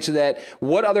that.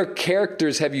 What other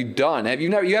characters have you done?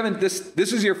 You haven't this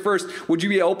is your first. Would you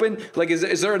be open? Like,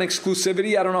 is there an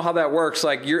exclusivity? I don't know how that works.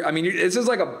 Like, this is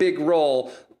like a big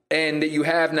role. And that you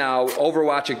have now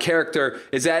Overwatch, a character,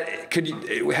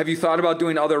 have you thought about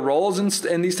doing other roles and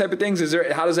these type of things?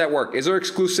 How does that work? Is there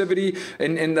exclusivity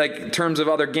in like terms of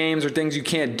other games or things you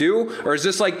can't do? Or is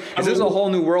this a whole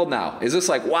new world now? Is this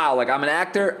like, wow, like I'm an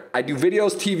actor, I do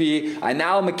videos, TV,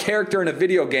 I'm a character in a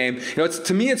video game.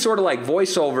 To me, it's sort of like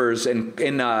voiceovers and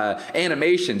in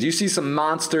animations. You see some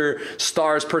monster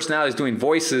stars, personalities doing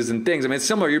voices and things. I mean, it's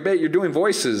similar. You're doing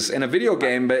voices in a video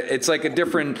game, but it's like a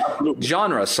different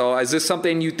genre. So is this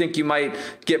something you think you might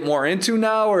get more into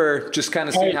now, or just kind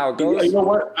of see how it goes? You know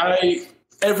what?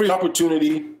 Every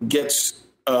opportunity gets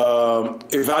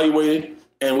evaluated,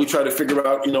 and we try to figure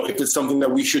out, if it's something that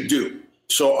we should do.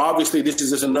 So obviously, this is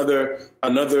just another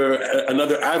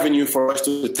avenue for us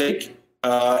to take,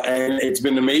 and it's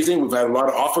been amazing. We've had a lot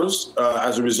of offers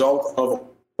as a result of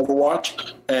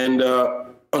Overwatch, and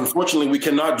unfortunately, we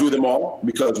cannot do them all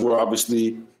because we're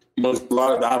obviously, I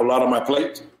have a lot on my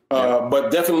plate.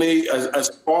 But definitely, as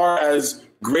far as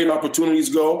great opportunities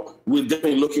go, we're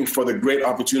definitely looking for the great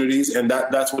opportunities, and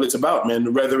that's what it's about,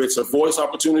 man. Whether it's a voice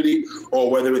opportunity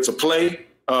or whether it's a play,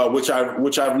 which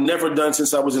I've never done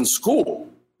since I was in school,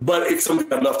 but it's something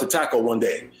I'd love to tackle one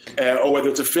day, or whether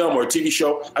it's a film or a TV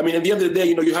show. I mean, at the end of the day,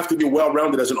 you have to be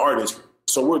well-rounded as an artist.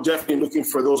 So we're definitely looking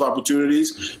for those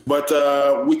opportunities, but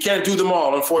we can't do them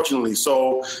all, unfortunately.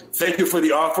 So thank you for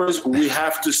the offers. We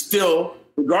have to still.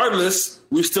 Regardless,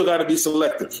 we still got to be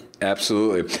selective.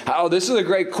 Absolutely. Oh, this is a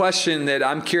great question that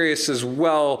I'm curious as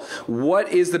well.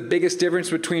 What is the biggest difference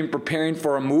between preparing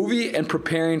for a movie and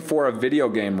preparing for a video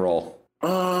game role? You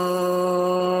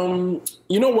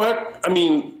know what? I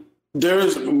mean,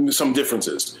 there's some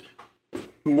differences.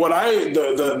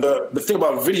 The thing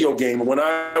about video game, when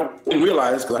I didn't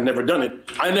realize, because I never done it,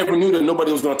 I never knew that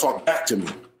nobody was going to talk back to me.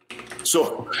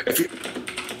 So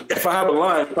if I have a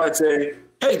line, I'd say,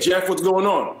 "Hey, Jeff, what's going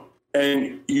on?"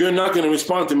 And you're not going to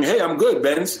respond to me, "Hey, I'm good,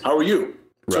 Benz. How are you?"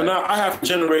 Right. So now I have to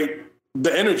generate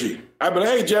the energy. I'd be like,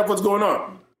 "Hey, Jeff, what's going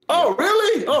on?" "Oh,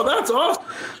 really? Oh, that's awesome."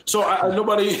 So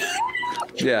nobody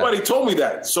told me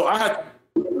that. So I had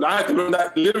to learn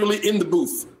that literally in the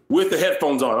booth with the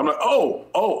headphones on. I'm like, oh,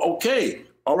 okay.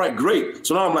 All right, great.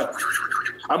 So now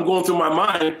I'm going through my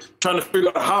mind trying to figure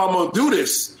out how I'm going to do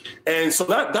this. And so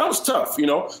that was tough,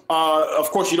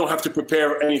 Of course, you don't have to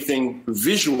prepare anything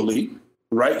visually,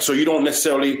 right? So you don't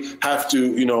necessarily have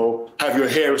to, have your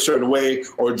hair a certain way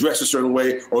or dress a certain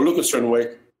way or look a certain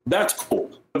way. That's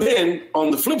cool. But then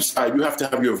on the flip side, you have to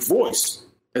have your voice.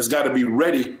 It's got to be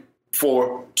ready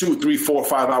for 2, 3, 4,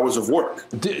 5 hours of work.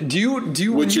 Do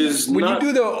you which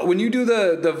when you do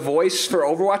the voice for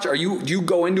Overwatch? Do you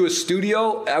go into a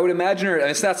studio? I would imagine, or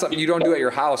it's not something you don't do at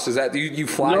your house. Is that you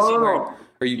fly somewhere? No.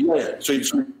 Or you? Yeah. So you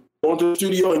go into the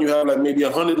studio and you have like maybe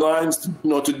 100 lines,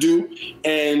 to do,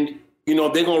 and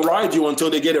they're gonna ride you until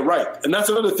they get it right. And that's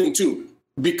another thing too,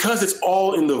 because it's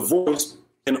all in the voice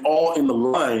and all in the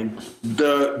line,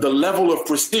 the level of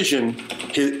precision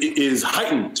is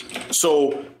heightened.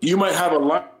 So you might have a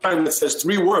line that says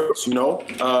 3 words,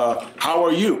 how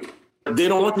are you? They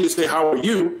don't want you to say, how are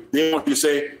you? They want you to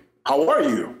say, how are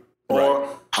you? Or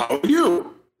how are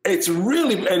you? It's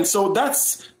really, and so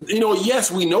that's,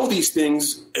 yes, we know these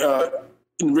things,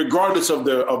 regardless of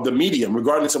the medium,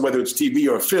 regardless of whether it's TV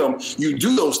or film, you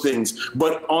do those things.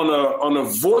 But on a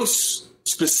voice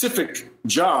specific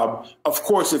job, of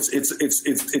course,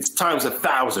 it's times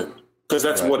 1,000, because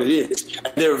that's what it is.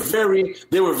 They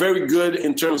were very good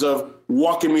in terms of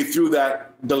walking me through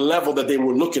the level that they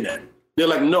were looking at. They're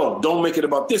like, no, don't make it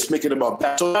about this, make it about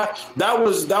that. So that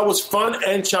was fun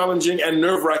and challenging and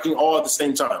nerve-wracking all at the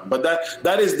same time. But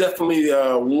that is definitely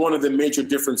one of the major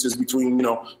differences between,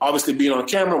 obviously being on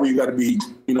camera, where you got to be,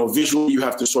 visually, you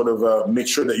have to sort of make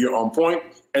sure that you're on point.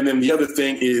 And then the other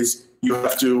thing is you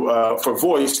have to, for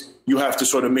voice, you have to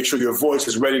sort of make sure your voice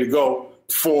is ready to go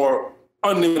for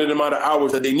unlimited amount of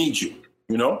hours that they need you.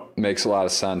 Makes a lot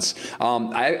of sense.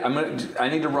 I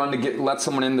need to run to let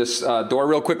someone in this door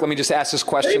real quick. Let me just ask this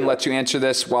question, let you answer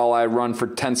this while I run for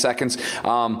 10 seconds.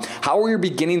 How were your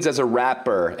beginnings as a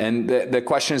rapper? And the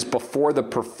question is before the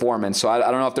performance. So I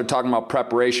don't know if they're talking about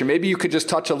preparation. Maybe you could just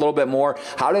touch a little bit more.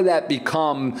 How did that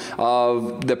become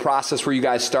the process where you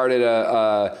guys started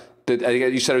I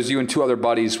think you said it was you and 2 other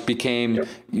buddies became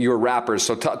your rappers.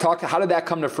 So talk, how did that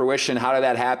come to fruition? How did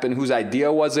that happen? Whose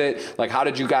idea was it? Like, how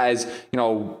did you guys,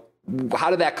 how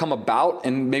did that come about?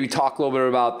 And maybe talk a little bit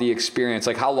about the experience.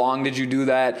 Like, how long did you do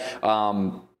that?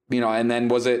 And then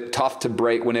was it tough to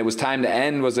break when it was time to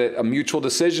end? Was it a mutual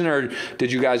decision, or did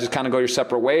you guys just kind of go your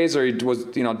separate ways, or was,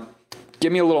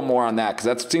 give me a little more on that? Cause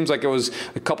that seems like it was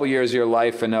a couple years of your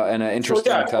life and an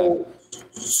interesting time.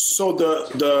 So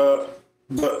the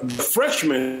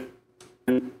freshman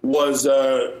was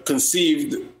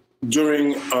conceived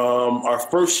during our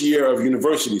first year of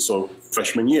university, so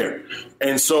freshman year.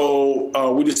 And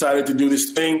so we decided to do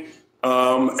this thing.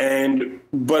 But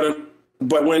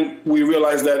when we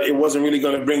realized that it wasn't really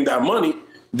going to bring that money,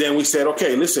 then we said,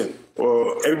 okay, listen,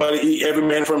 every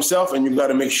man for himself, and you've got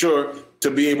to make sure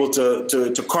to be able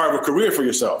to carve a career for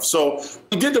yourself. So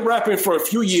we did the rapping for a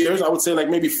few years. I would say like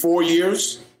maybe 4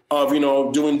 years of,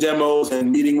 doing demos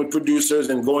and meeting with producers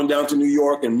and going down to New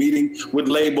York and meeting with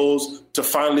labels to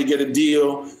finally get a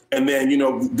deal. And then,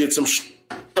 did some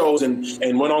shows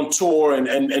and went on tour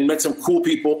and met some cool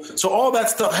people. So all that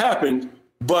stuff happened.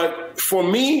 But for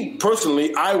me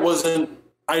personally, I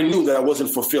knew that I wasn't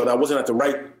fulfilled. I wasn't at the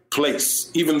right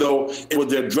place, even though the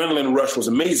adrenaline rush was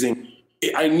amazing.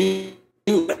 I knew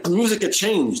music had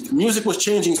changed. Music was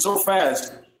changing so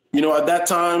fast. At that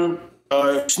time,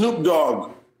 Snoop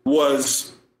Dogg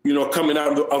was, coming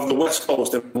out of the West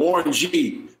Coast, and Warren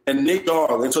G and Nate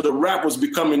Dogg. And so the rap was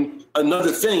becoming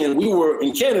another thing. And we were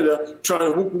in Canada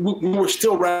we were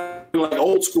still rapping like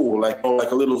old school, like a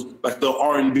little, like the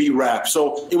R&B rap.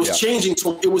 So it was changing.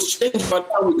 So it was changing by the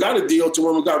time we got a deal to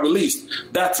when we got released.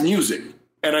 That's music.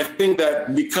 And I think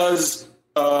that because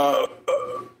I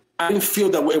didn't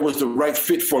feel that it was the right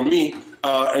fit for me.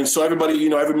 And so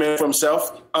everybody, every man for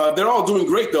himself. They're all doing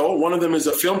great, though. One of them is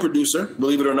a film producer,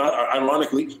 believe it or not,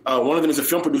 ironically. One of them is a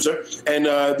film producer. And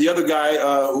the other guy,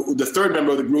 the third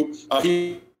member of the group,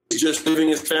 he's just living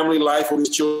his family life with his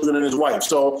children and his wife.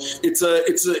 So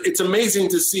it's amazing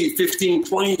to see 15,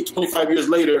 20, 25 years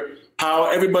later how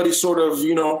everybody sort of,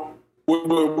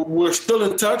 we're still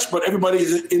in touch, but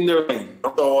everybody's in their lane.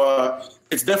 So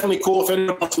it's definitely cool. If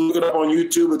anyone wants to look it up on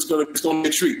YouTube, it's gonna be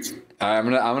a treat.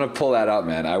 I'm gonna pull that up,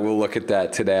 man. I will look at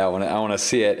that today. I want to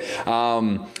see it.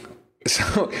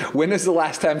 So when is the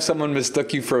last time someone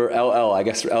mistook you for LL? I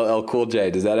guess LL Cool J.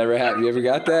 Does that ever happen? You ever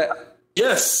got that?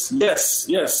 Yes.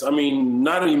 I mean,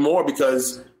 not anymore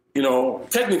because,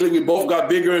 technically we both got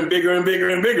bigger and bigger and bigger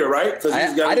and bigger, right?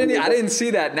 I didn't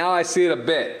see that. Now I see it a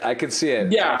bit. I could see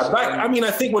it. Yeah.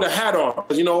 I think with a hat on,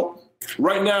 because,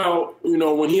 right now,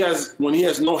 when he has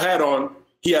no hat on,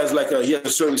 he has a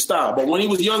certain style. But when he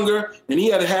was younger and he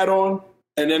had a hat on,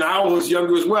 and then I was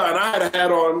younger as well, and I had a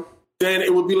hat on, then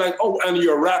it would be like, oh, and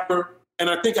you're a rapper. And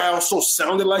I think I also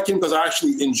sounded like him because I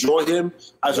actually enjoy him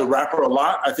as a rapper a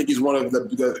lot. I think he's one of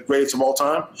the greatest of all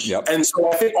time. Yep. And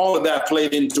so I think all of that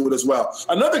played into it as well.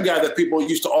 Another guy that people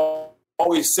used to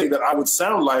always say that I would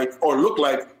sound like or look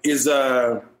like is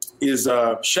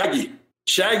Shaggy.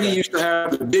 Shaggy used to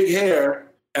have the big hair,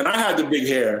 and I had the big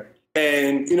hair.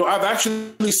 And, I've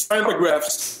actually signed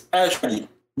autographs as Shaggy,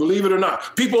 believe it or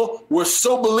not. People were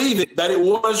so believing that it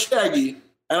was Shaggy.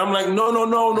 And I'm like,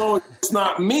 no, it's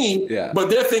not me. Yeah. But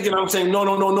they're thinking I'm saying, no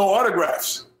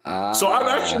autographs. So I've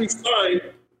actually signed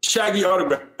Shaggy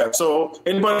autographs. So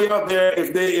anybody out there,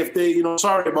 if they,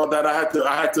 sorry about that.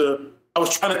 I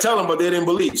was trying to tell them, but they didn't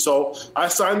believe. So I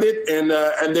signed it, and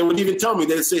they would even tell me,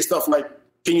 they'd say stuff like,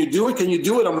 can you do it? Can you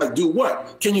do it? I'm like, do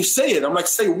what? Can you say it? I'm like,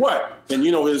 say what? And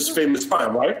his famous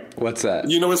line, right? What's that?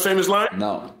 You know his famous line?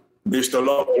 No. Mr.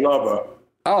 Lover.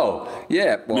 Oh,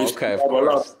 yeah. Well, Mr. okay.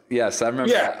 Lover. Yes, I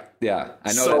remember that. Yeah,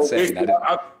 I know so that saying.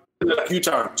 I've done that a few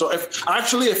times. So if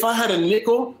I had a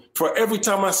nickel for every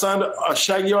time I signed a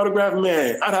Shaggy autograph,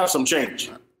 man, I'd have some change.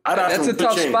 That's a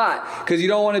tough spot because you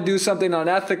don't want to do something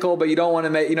unethical, but you don't want to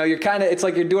make, you're kind of, it's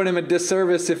like you're doing him a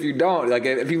disservice if you don't. Like,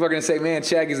 if people are going to say, man,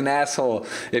 Shaggy's an asshole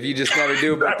if you just never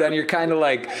do, but then you're kind of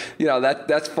like,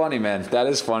 that's funny, man. That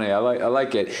is funny. I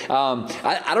like it.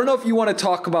 I don't know if you want to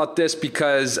talk about this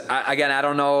because, I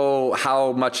don't know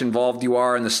how much involved you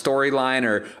are in the storyline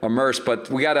or immersed, but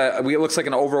it looks like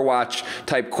an Overwatch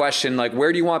type question. Like,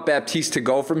 where do you want Baptiste to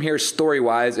go from here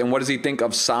story-wise, and what does he think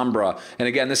of Sombra? And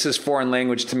again, this is foreign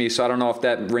language to me, so I don't know if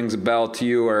that rings a bell to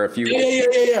you or if you.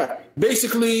 Yeah.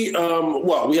 Basically,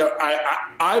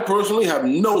 I personally have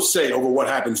no say over what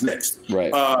happens next.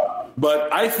 Right.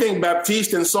 But I think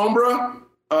Baptiste and Sombra,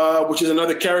 which is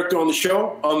another character on the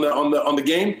show on the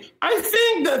game, I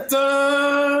think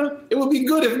that it would be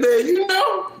good if they,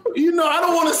 I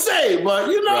don't want to say, but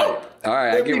Right. All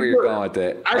right, I get where you're going with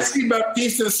it. I see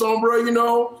Baptiste and Sombra,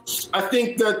 I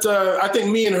think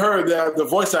that me and her, the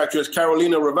voice actress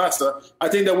Carolina Ravassa, I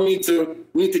think that we need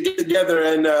to get together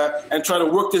and try to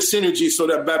work this synergy so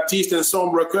that Baptiste and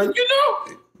Sombra could,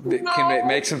 can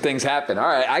make some things happen. All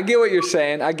right, I get what you're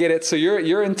saying. I get it. So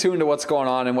you're in tune to what's going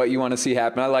on and what you want to see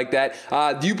happen. I like that.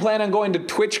 Do you plan on going to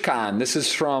TwitchCon? This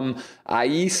is from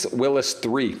Ais Willis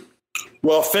 3.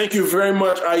 Well, thank you very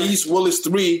much, Ais Willis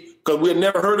 3, because we had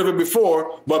never heard of it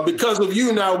before. But because of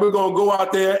you now, we're going to go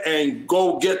out there and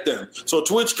go get them. So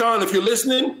TwitchCon, if you're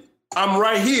listening, I'm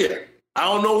right here. I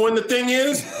don't know when the thing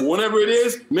is. Whenever it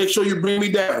is, make sure you bring me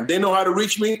down. They know how to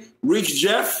reach me. Reach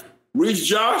Jeff. Reach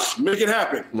Josh, make it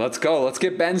happen. Let's go. Let's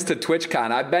get Ben's to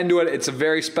TwitchCon. I've been to it. It's a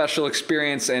very special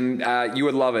experience, and you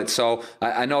would love it. So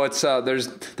I know it's there's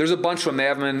a bunch of them. They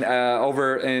have them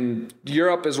over in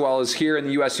Europe as well as here in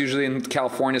the U.S., usually in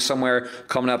California somewhere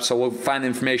coming up. So we'll find the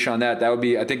information on that. That would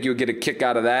be, I think you would get a kick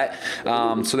out of that.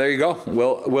 So there you go.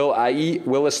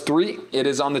 Willis 3. It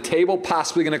is on the table,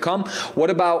 possibly going to come.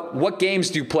 What games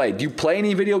do you play? Do you play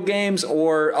any video games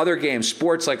or other games,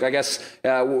 sports? Like, I guess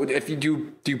if you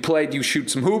do you you shoot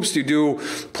some hoops? Do you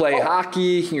play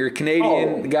hockey? You're a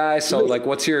Canadian guy, so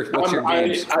what's your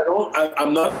games?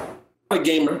 I'm not a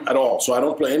gamer at all, so I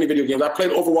don't play any video games. I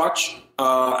played Overwatch,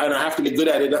 and I have to get good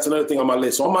at it. That's another thing on my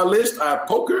list. So on my list, I have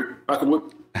poker. I can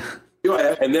whip your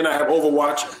ass, and then I have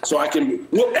Overwatch, so I can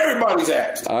whoop everybody's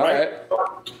ass. All right.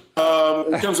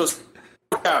 In terms of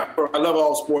I love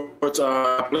all sports.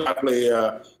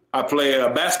 I play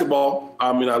basketball.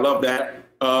 I love that.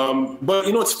 But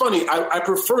it's funny. I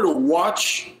prefer to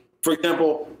watch. For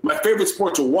example, my favorite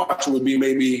sport to watch would be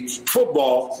maybe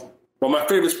football, but my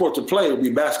favorite sport to play would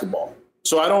be basketball.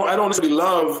 So I don't necessarily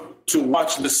love to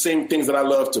watch the same things that I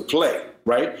love to play,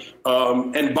 right?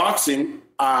 And boxing,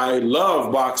 I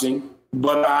love boxing,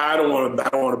 but I don't want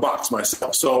to box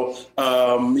myself. So so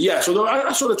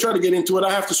I sort of try to get into it.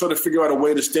 I have to sort of figure out a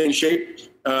way to stay in shape.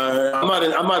 I'm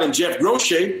not in Jeff Gross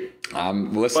shape.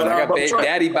 Listen, I got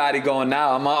daddy body going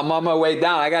now. I'm on my way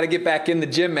down. I got to get back in the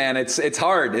gym, man. It's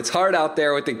hard. It's hard out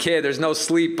there with the kid. There's no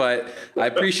sleep, but I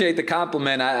appreciate the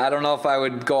compliment. I don't know if I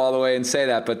would go all the way and say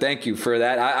that, but thank you for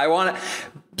that. I want to.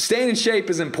 Staying in shape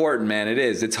is important, man. It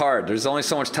is. It's hard. There's only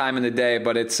so much time in the day,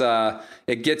 but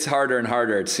it gets harder and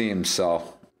harder, it seems.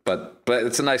 So, but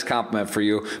it's a nice compliment for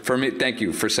you. For me, thank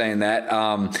you for saying that.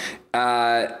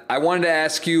 I wanted to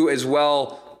ask you as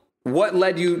well, what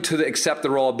led you to accept the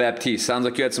role of Baptiste? Sounds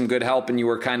like you had some good help and you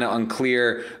were kind of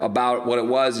unclear about what it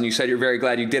was, and you said you're very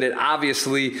glad you did it,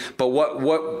 obviously, but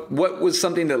what was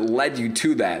something that led you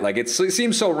to that? Like, it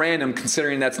seems so random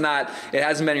considering it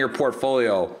hasn't been in your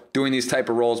portfolio doing these type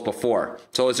of roles before.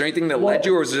 So is there anything that led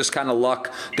you, or was it just kind of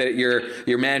luck that your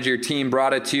manager, your team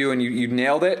brought it to you and you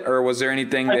nailed it? Or was there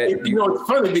anything that it's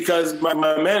funny because my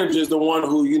manager is the one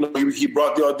who, he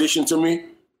brought the audition to me,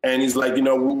 and he's like, we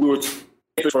were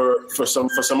for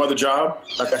some other job.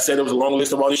 Like I said, it was a long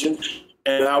list of auditions,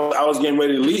 and I was getting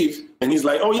ready to leave, And he's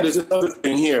like, oh, yeah, there's another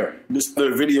thing here, this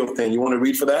other video thing. You want to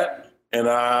read for that? And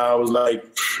I was like,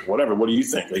 whatever. What do you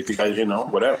think? Like,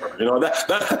 whatever.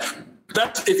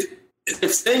 That's it.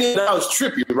 If saying it now is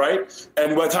trippy, right?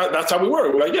 And that's how we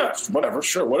were. We're like, yeah, whatever,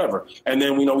 sure, whatever. And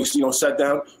then we sat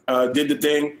down, did the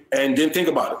thing, and didn't think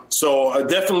about it. So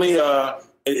definitely,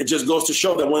 it just goes to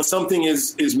show that when something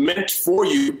is meant for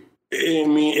you,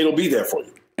 it'll be there for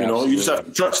you. You just have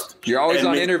to trust. You're always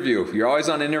on interview. You're always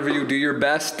on interview. Do your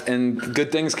best, and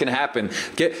good things can happen.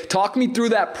 Talk me through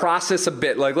that process a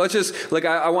bit. Like, let's just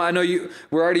I know you.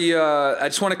 We're already. I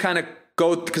just want to kind of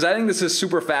go because I think this is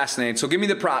super fascinating. So give me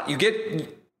the prop. You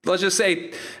get. Let's just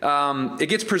say it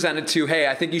gets presented to, hey,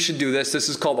 I think you should do this. This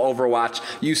is called Overwatch.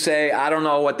 You say, I don't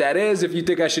know what that is. If you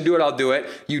think I should do it, I'll do it.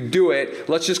 You do it.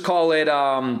 Let's just call it,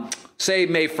 say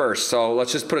May 1st. So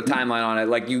let's just put a timeline on it.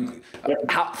 Like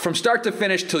from start to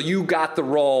finish till you got the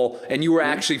role and you were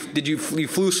actually, you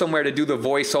flew somewhere to do the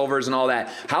voiceovers and all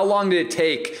that. How long did it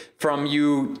take from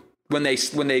you when they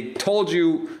told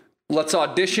you, let's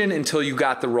audition until you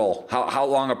got the role? How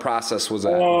long a process was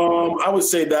that? I would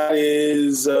say that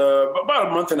is about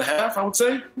a month and a half, I would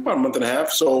say. About a month and a half.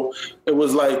 So it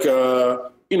was like,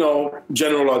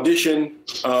 general audition.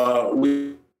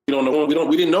 We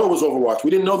didn't know it was Overwatch. We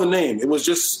didn't know the name. It was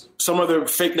just some other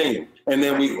fake name. And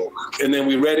then we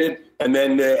read it, and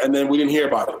then we didn't hear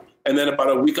about it. And then about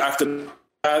a week after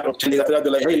that, or 10 days after that,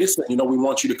 they're like, hey, listen, we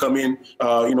want you to come in,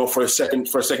 for a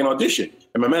second audition.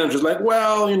 And my manager's like,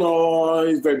 well,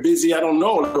 he's very busy. I don't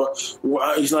know.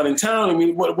 He's not in town. I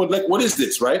mean, what is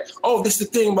this, right? Oh, this is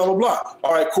the thing, blah, blah, blah.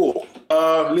 All right, cool.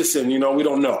 Listen, we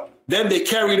don't know. Then they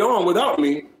carried on without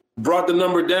me, brought the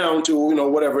number down to,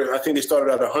 whatever. I think they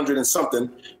started at 100 and something.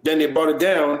 Then they brought it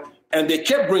down, and they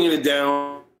kept bringing it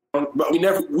down, but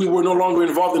we were no longer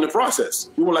involved in the process.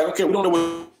 We were like, okay, we don't know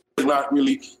what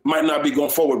might not be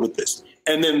going forward with this.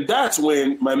 And then that's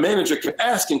when my manager kept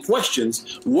asking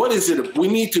questions. What is it we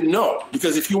need to know?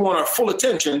 Because if you want our full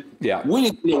attention, we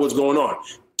need to know what's going on.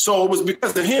 So it was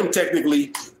because of him,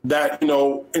 technically, that,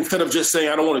 instead of just saying,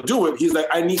 I don't want to do it, he's like,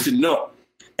 I need to know.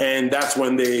 And that's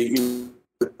when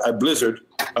Blizzard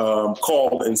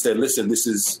called and said, listen, this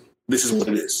is what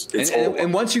it is.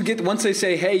 And once they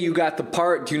say, hey, you got the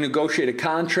part, do you negotiate a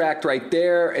contract right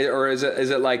there? Or is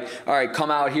it like, all right,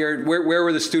 come out here? Where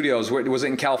were the studios? Was it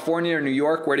in California or New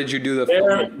York? Where did you do the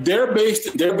film? They're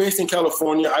based in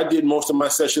California. I did most of my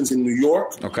sessions in New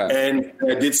York. Okay. And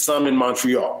I did some in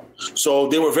Montreal. So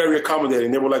they were very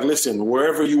accommodating. They were like, listen,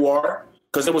 wherever you are,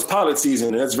 because it was pilot season,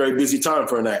 and that's a very busy time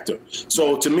for an actor.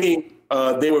 So to me,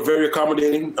 they were very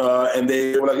accommodating, and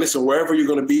they were like, listen, wherever you're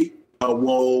going to be,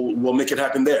 we'll make it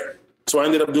happen there. So I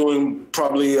ended up doing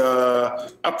probably,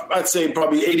 I'd say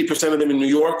probably 80% of them in New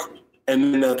York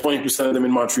and then 20% of them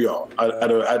in Montreal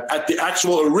at the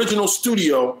actual original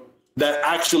studio that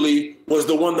actually was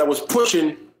the one that was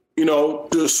pushing,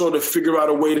 to sort of figure out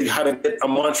a way to how to get a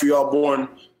Montreal-born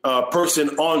person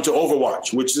onto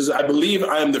Overwatch, which is, I believe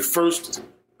I am the first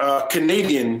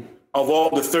Canadian of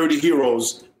all the 30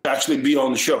 heroes to actually be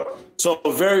on the show. So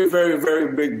a very, very,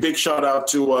 very big shout out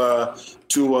to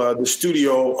the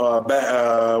studio.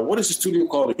 What is the studio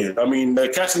called again? I mean, the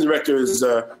casting director is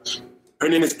her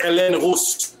name is Hélène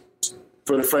Rousse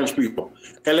for the French people.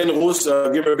 Hélène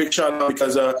Rousse, give her a big shout out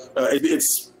because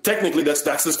it's technically that's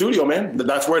the studio, man.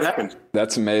 That's where it happened.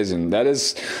 That's amazing.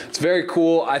 It's very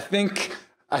cool. I think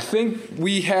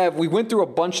we went through a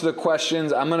bunch of the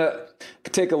questions. I'm gonna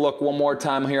take a look one more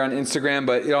time here on Instagram,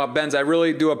 but Benz, I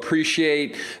really do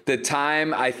appreciate the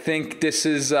time. I think this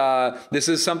is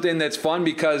something that's fun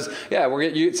because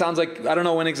it sounds like, I don't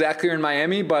know when exactly you're in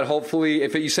Miami, but hopefully,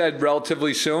 if you said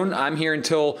relatively soon, I'm here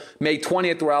until May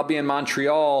 20th, where I'll be in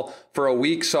Montreal for a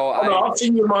week. So I'll see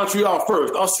you in Montreal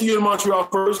first.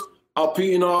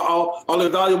 I'll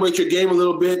evaluate your game a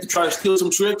little bit to try to steal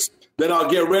some tricks. Then I'll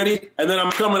get ready, and then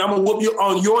I'm coming. I'm gonna whoop you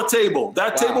on your table.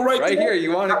 That table right there. Here.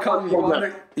 You want to come?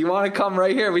 You want to come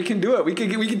right here? We can do it. We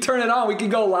can turn it on. We can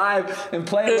go live and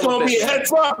play. It's gonna be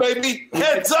heads up, baby.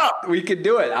 Heads up. We could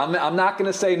do it. I'm not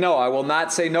gonna say no. I will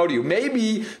not say no to you.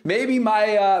 Maybe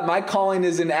my calling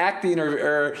is in acting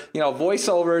or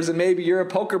voiceovers, and maybe you're a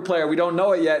poker player. We don't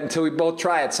know it yet until we both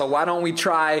try it. So why don't we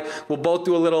try? We'll both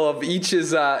do a little of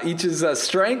each's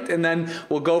strength, and then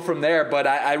we'll go from there. But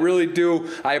I really do.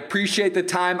 I appreciate the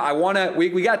time.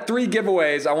 We got 3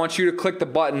 giveaways. I want you to click the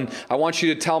button. I want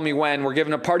you to tell me when. We're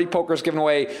giving Party Poker's giving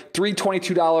away 3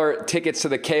 $22 tickets to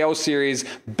the KO series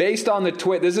based on the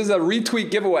tweet. This is a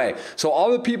retweet giveaway. So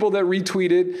all the people that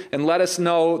retweeted and let us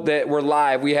know that we're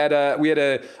live, we had a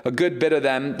good bit of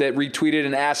them that retweeted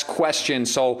and asked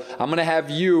questions. So I'm going to have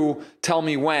you tell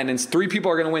me when. And 3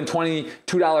 people are going to win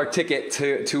 $22 ticket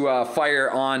to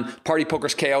fire on Party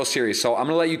Poker's KO series. So I'm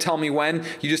going to let you tell me when.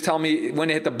 You just tell me when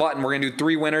to hit the button. We're going to do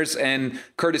 3 winners and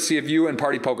courtesy of you and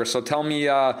Party Poker. So tell me,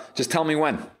 just tell me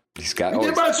when. He's got.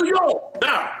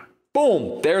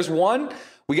 Boom. There's one.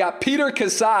 We got Peter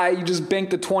Kasai. You just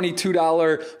banked the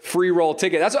 $22 free roll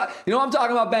ticket. That's what, you know what I'm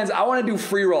talking about, Benz? I want to do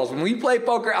free rolls. When we play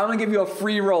poker, I'm going to give you a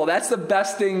free roll. That's the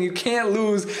best thing. You can't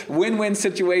lose win-win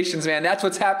situations, man. That's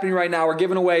what's happening right now. We're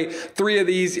giving away 3 of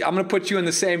these. I'm going to put you in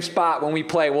the same spot when we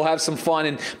play. We'll have some fun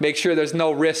and make sure there's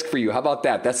no risk for you. How about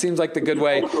that? That seems like the good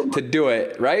way to do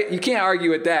it, right? You can't argue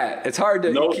with that. It's hard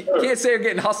to, you can't say you're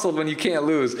getting hustled when you can't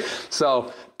lose.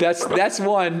 So that's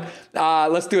one.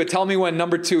 Let's do it. Tell me when.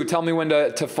 Number 2. Tell me when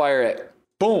to fire it.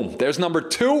 Boom. There's number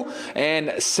 2. And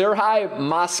Serhai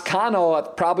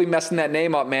Mascano, probably messing that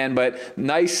name up, man, but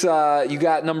nice. You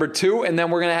got number 2. And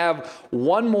then we're going to have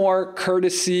one more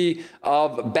courtesy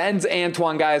of Benz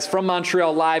Antoine, guys, from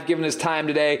Montreal live, giving his time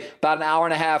today, about an hour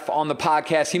and a half on the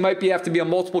podcast. He might have to be a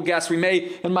multiple guest. We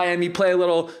may in Miami do a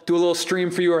little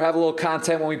stream for you or have a little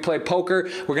content when we play poker.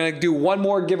 We're going to do one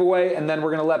more giveaway, and then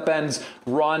we're going to let Benz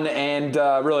run and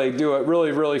really do a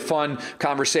really fun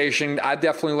conversation. I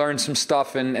definitely learned some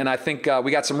stuff, and I think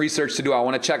we got some research to do. I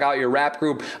want to check out your rap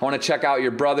group. I want to check out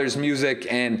your brother's music,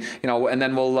 and and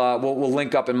then we'll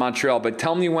link up in Montreal. But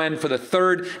tell me when for the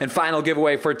 3rd and final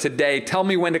giveaway for today. Tell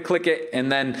me when to click it,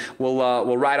 and then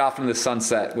we'll ride off into the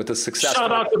sunset with a successful.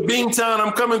 Shout out to Beantown.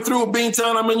 I'm coming through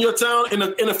Beantown. I'm in your town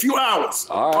in a few hours.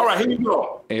 All right, here we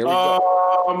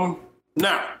go.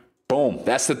 Now. Boom.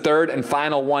 That's the 3rd and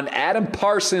final one. Adam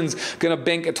Parsons going to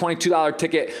bank a $22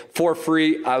 ticket for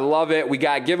free. I love it. We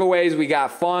got giveaways. We got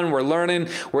fun. We're learning.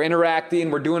 We're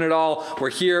interacting. We're doing it all. We're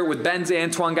here with Benz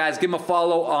Antoine, guys. Give him a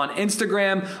follow on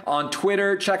Instagram, on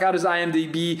Twitter. Check out his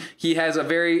IMDb. He has a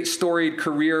very storied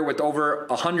career with over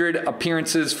 100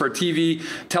 appearances for TV,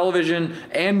 television,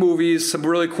 and movies. Some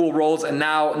really cool roles, and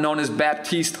now known as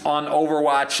Baptiste on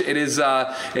Overwatch. It is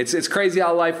it's crazy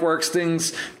how life works.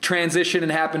 Things transition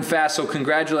and happen fast. So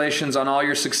congratulations on all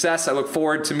your success. I look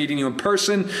forward to meeting you in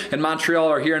person in Montreal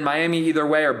or here in Miami, either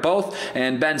way or both.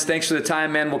 And Benz, thanks for the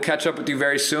time, man. We'll catch up with you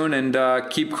very soon and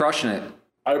keep crushing it.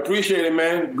 I appreciate it,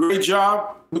 man. Great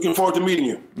job. Looking forward to meeting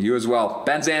you. You as well.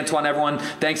 Benz Antoine, everyone.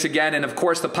 Thanks again. And of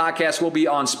course, the podcast will be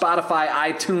on Spotify,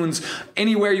 iTunes,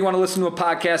 anywhere you want to listen to a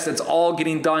podcast. It's all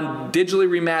getting done, digitally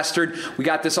remastered. We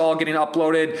got this all getting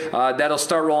uploaded. That'll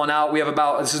start rolling out. We have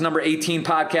this is number 18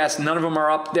 podcast. None of them are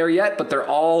up there yet, but they're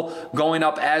all going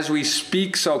up as we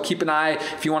speak. So keep an eye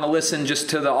if you want to listen just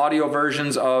to the audio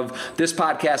versions of this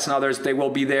podcast and others. They will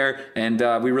be there. And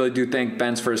we really do thank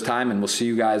Benz for his time. And we'll see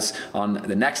you guys on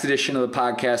the next edition of the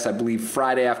podcast, I believe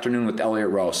Friday afternoon with Elliot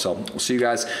Rowe. So we'll see you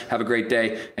guys. Have a great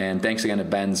day. And thanks again to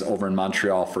Benz over in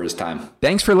Montreal for his time.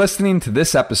 Thanks for listening to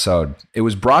this episode. It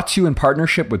was brought to you in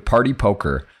partnership with Party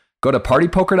Poker. Go to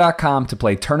partypoker.com to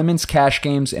play tournaments, cash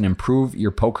games, and improve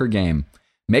your poker game.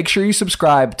 Make sure you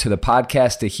subscribe to the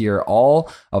podcast to hear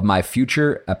all of my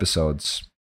future episodes.